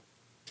locally.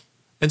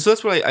 And so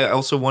that's what I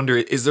also wonder,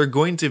 is there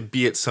going to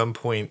be at some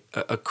point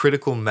a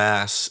critical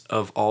mass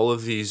of all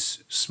of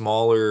these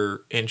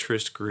smaller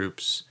interest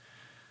groups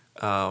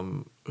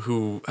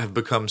who have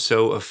become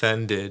so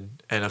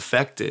offended and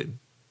affected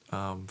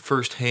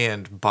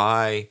firsthand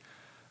by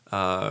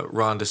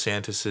Ron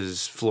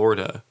DeSantis's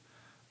Florida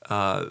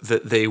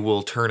that they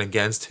will turn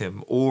against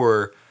him?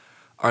 Or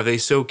are they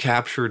so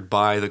captured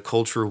by the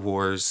culture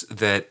wars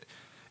that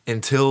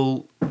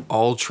until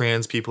all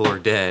trans people are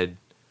dead,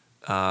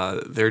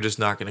 they're just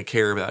not going to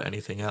care about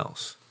anything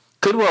else?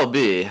 Could well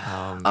be.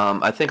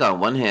 I think on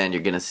one hand,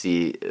 you're going to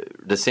see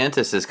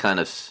DeSantis is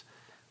kind of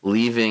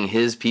leaving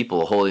his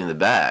people holding the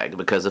bag,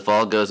 because if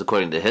all goes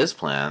according to his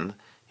plan,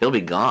 he'll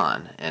be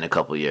gone in a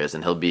couple of years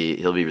and he'll be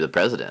the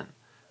president.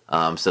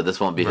 So this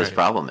won't be his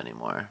problem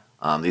anymore.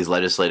 These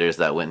legislators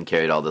that went and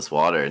carried all this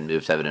water and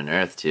moved heaven and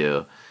earth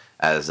to,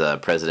 as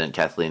President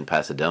Kathleen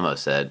Passidomo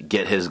said,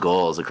 get his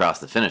goals across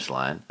the finish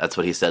line. That's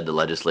what he said the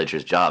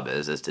legislature's job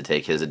is to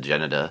take his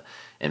agenda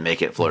and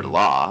make it Florida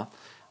law.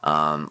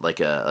 Like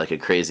a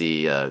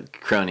crazy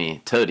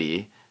crony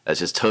toady that's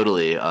just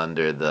totally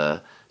under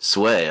the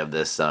sway of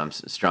this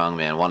wannabe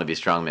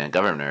strongman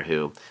governor,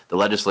 who the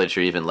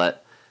legislature even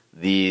let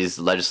these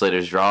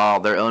legislators draw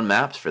their own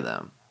maps for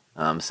them.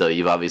 So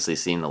you've obviously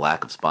seen the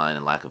lack of spine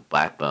and lack of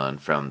backbone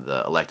from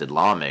the elected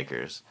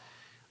lawmakers.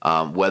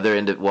 Whether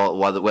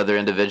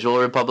individual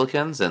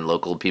Republicans and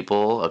local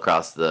people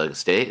across the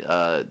state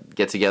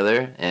get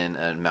together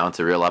and mount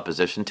a real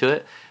opposition to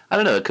it, I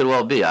don't know. It could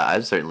well be.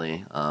 I've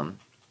certainly,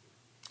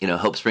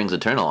 hope springs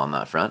eternal on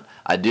that front.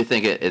 I do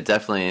think it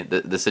definitely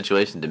the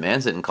situation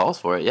demands it and calls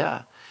for it.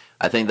 Yeah,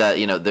 I think that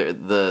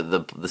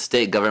the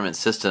state government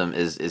system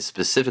is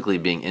specifically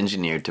being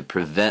engineered to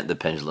prevent the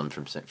pendulum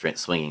from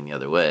swinging the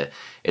other way.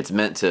 It's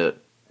meant to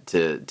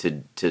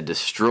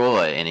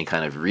destroy any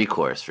kind of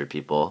recourse for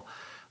people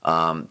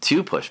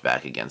to push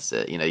back against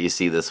it. You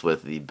see this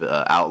with the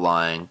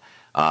outlying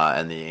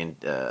and the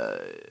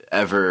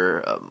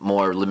ever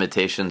more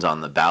limitations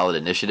on the ballot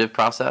initiative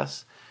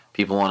process.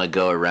 People want to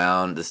go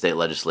around the state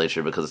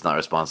legislature because it's not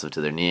responsive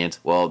to their needs.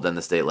 Well, then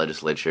the state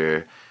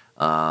legislature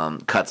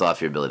cuts off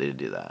your ability to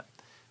do that.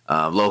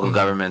 Local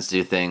governments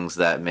do things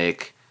that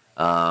make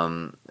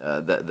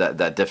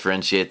that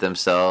differentiate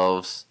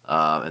themselves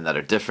and that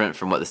are different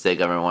from what the state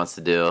government wants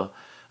to do.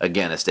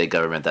 Again, a state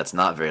government that's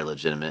not very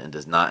legitimate and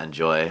does not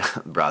enjoy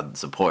broad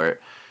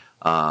support.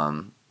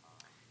 No,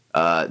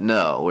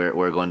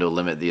 we're going to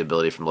limit the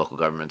ability from local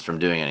governments from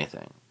doing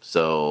anything.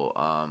 So,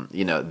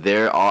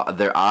 their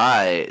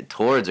eye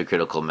towards a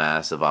critical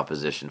mass of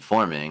opposition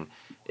forming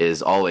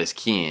is always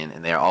keen,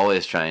 and they're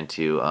always trying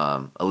to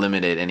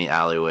eliminate any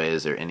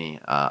alleyways or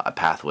any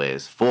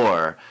pathways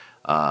for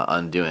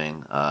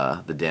undoing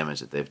the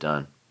damage that they've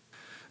done.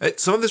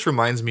 Some of this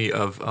reminds me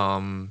of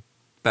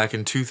back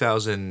in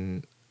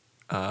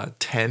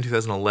 2010,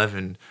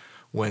 2011,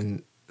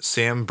 when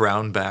Sam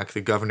Brownback,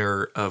 the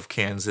governor of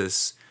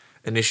Kansas,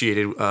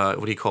 initiated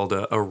what he called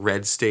a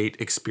red state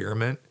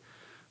experiment,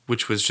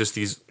 which was just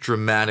these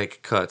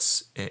dramatic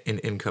cuts in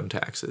income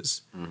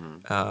taxes.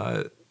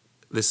 Mm-hmm.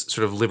 This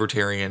sort of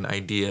libertarian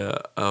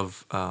idea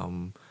of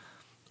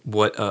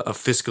what a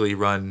fiscally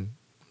run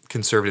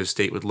conservative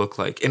state would look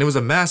like. And it was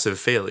a massive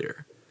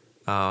failure.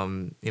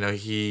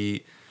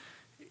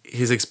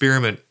 His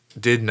experiment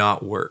did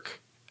not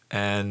work.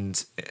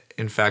 And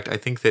in fact, I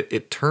think that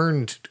it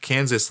turned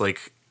Kansas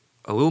like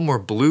a little more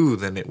blue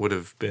than it would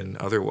have been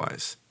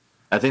otherwise.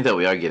 I think that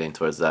we are getting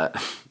towards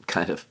that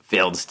kind of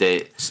failed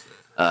state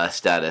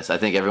status. I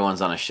think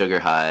everyone's on a sugar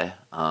high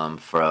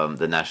from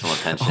the national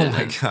attention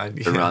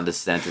for Ron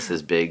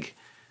DeSantis' big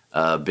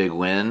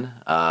win.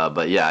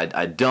 But yeah,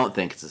 I don't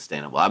think it's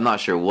sustainable. I'm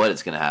not sure what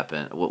it's going to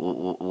happen,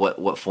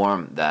 what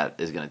form that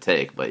is going to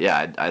take. But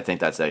yeah, I think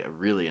that's a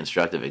really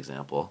instructive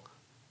example.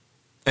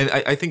 And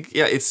I think,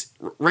 it's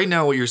right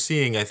now what you're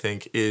seeing, I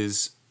think,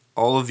 is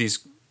all of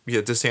these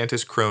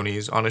DeSantis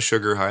cronies on a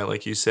sugar high,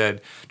 like you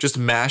said, just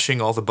mashing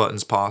all the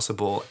buttons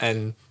possible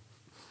and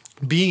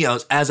being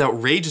as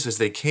outrageous as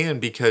they can,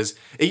 because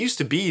it used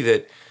to be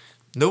that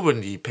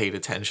nobody paid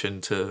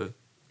attention to,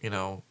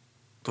 the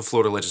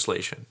Florida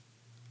legislation.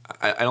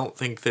 I don't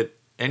think that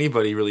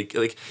anybody really,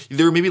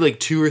 there were maybe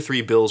 2 or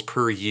 3 bills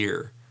per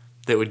year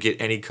that would get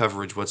any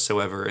coverage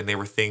whatsoever, and they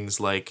were things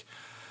like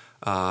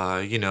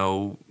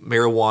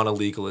marijuana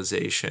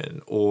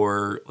legalization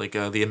or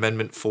the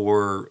Amendment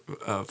for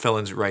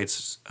Felons'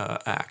 Rights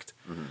Act.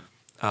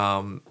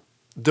 Mm-hmm.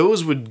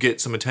 Those would get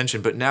some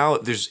attention, but now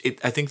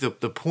I think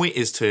the point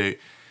is to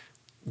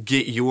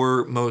get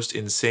your most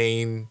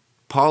insane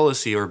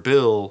policy or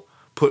bill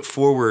put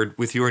forward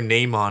with your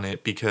name on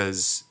it,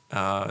 because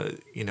having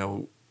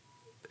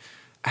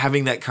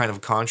that kind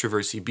of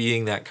controversy,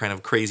 being that kind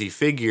of crazy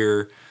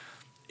figure,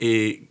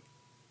 is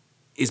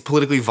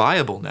politically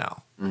viable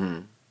now. Mm-hmm.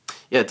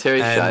 Yeah,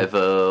 Terry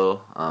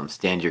Schiavo,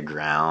 Stand Your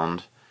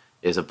Ground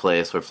is a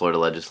place where Florida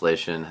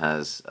legislation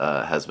has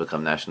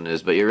become national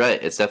news. But you're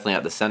right, it's definitely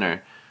at the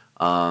center.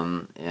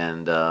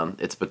 And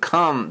it's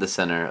become the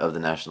center of the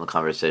national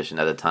conversation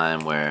at a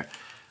time where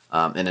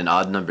in an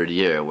odd-numbered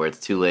year where it's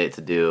too late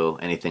to do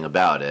anything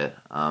about it.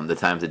 The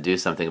time to do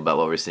something about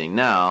what we're seeing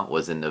now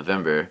was in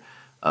November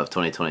of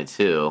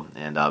 2022,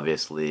 and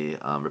obviously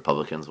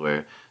Republicans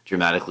were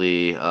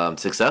dramatically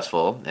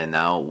successful, and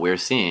now we're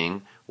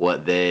seeing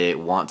what they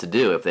want to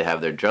do if they have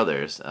their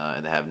druthers,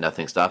 and they have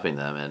nothing stopping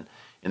them, and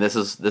this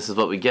is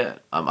what we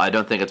get. I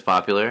don't think it's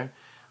popular.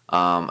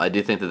 I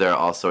do think that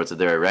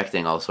they're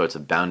erecting all sorts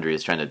of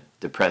boundaries, trying to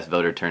depress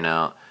voter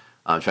turnout,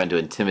 trying to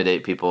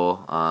intimidate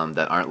people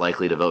that aren't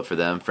likely to vote for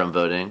them from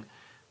voting,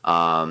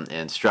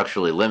 and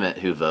structurally limit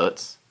who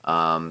votes.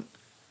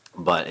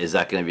 But is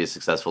that going to be a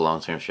successful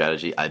long-term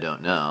strategy? I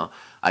don't know.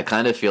 I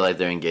kind of feel like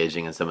they're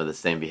engaging in some of the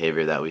same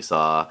behavior that we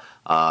saw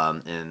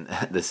in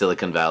the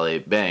Silicon Valley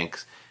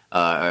banks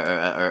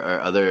or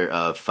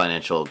other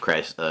financial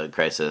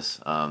crisis,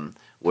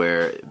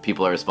 where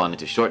people are responding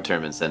to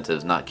short-term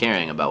incentives, not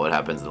caring about what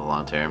happens in the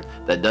long term.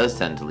 That does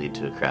tend to lead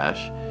to a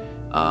crash.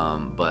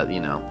 But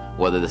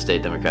whether the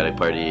state Democratic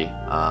Party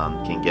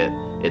can get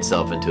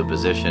itself into a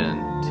position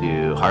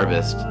to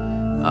harvest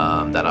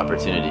that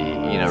opportunity,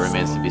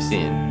 remains to be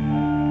seen.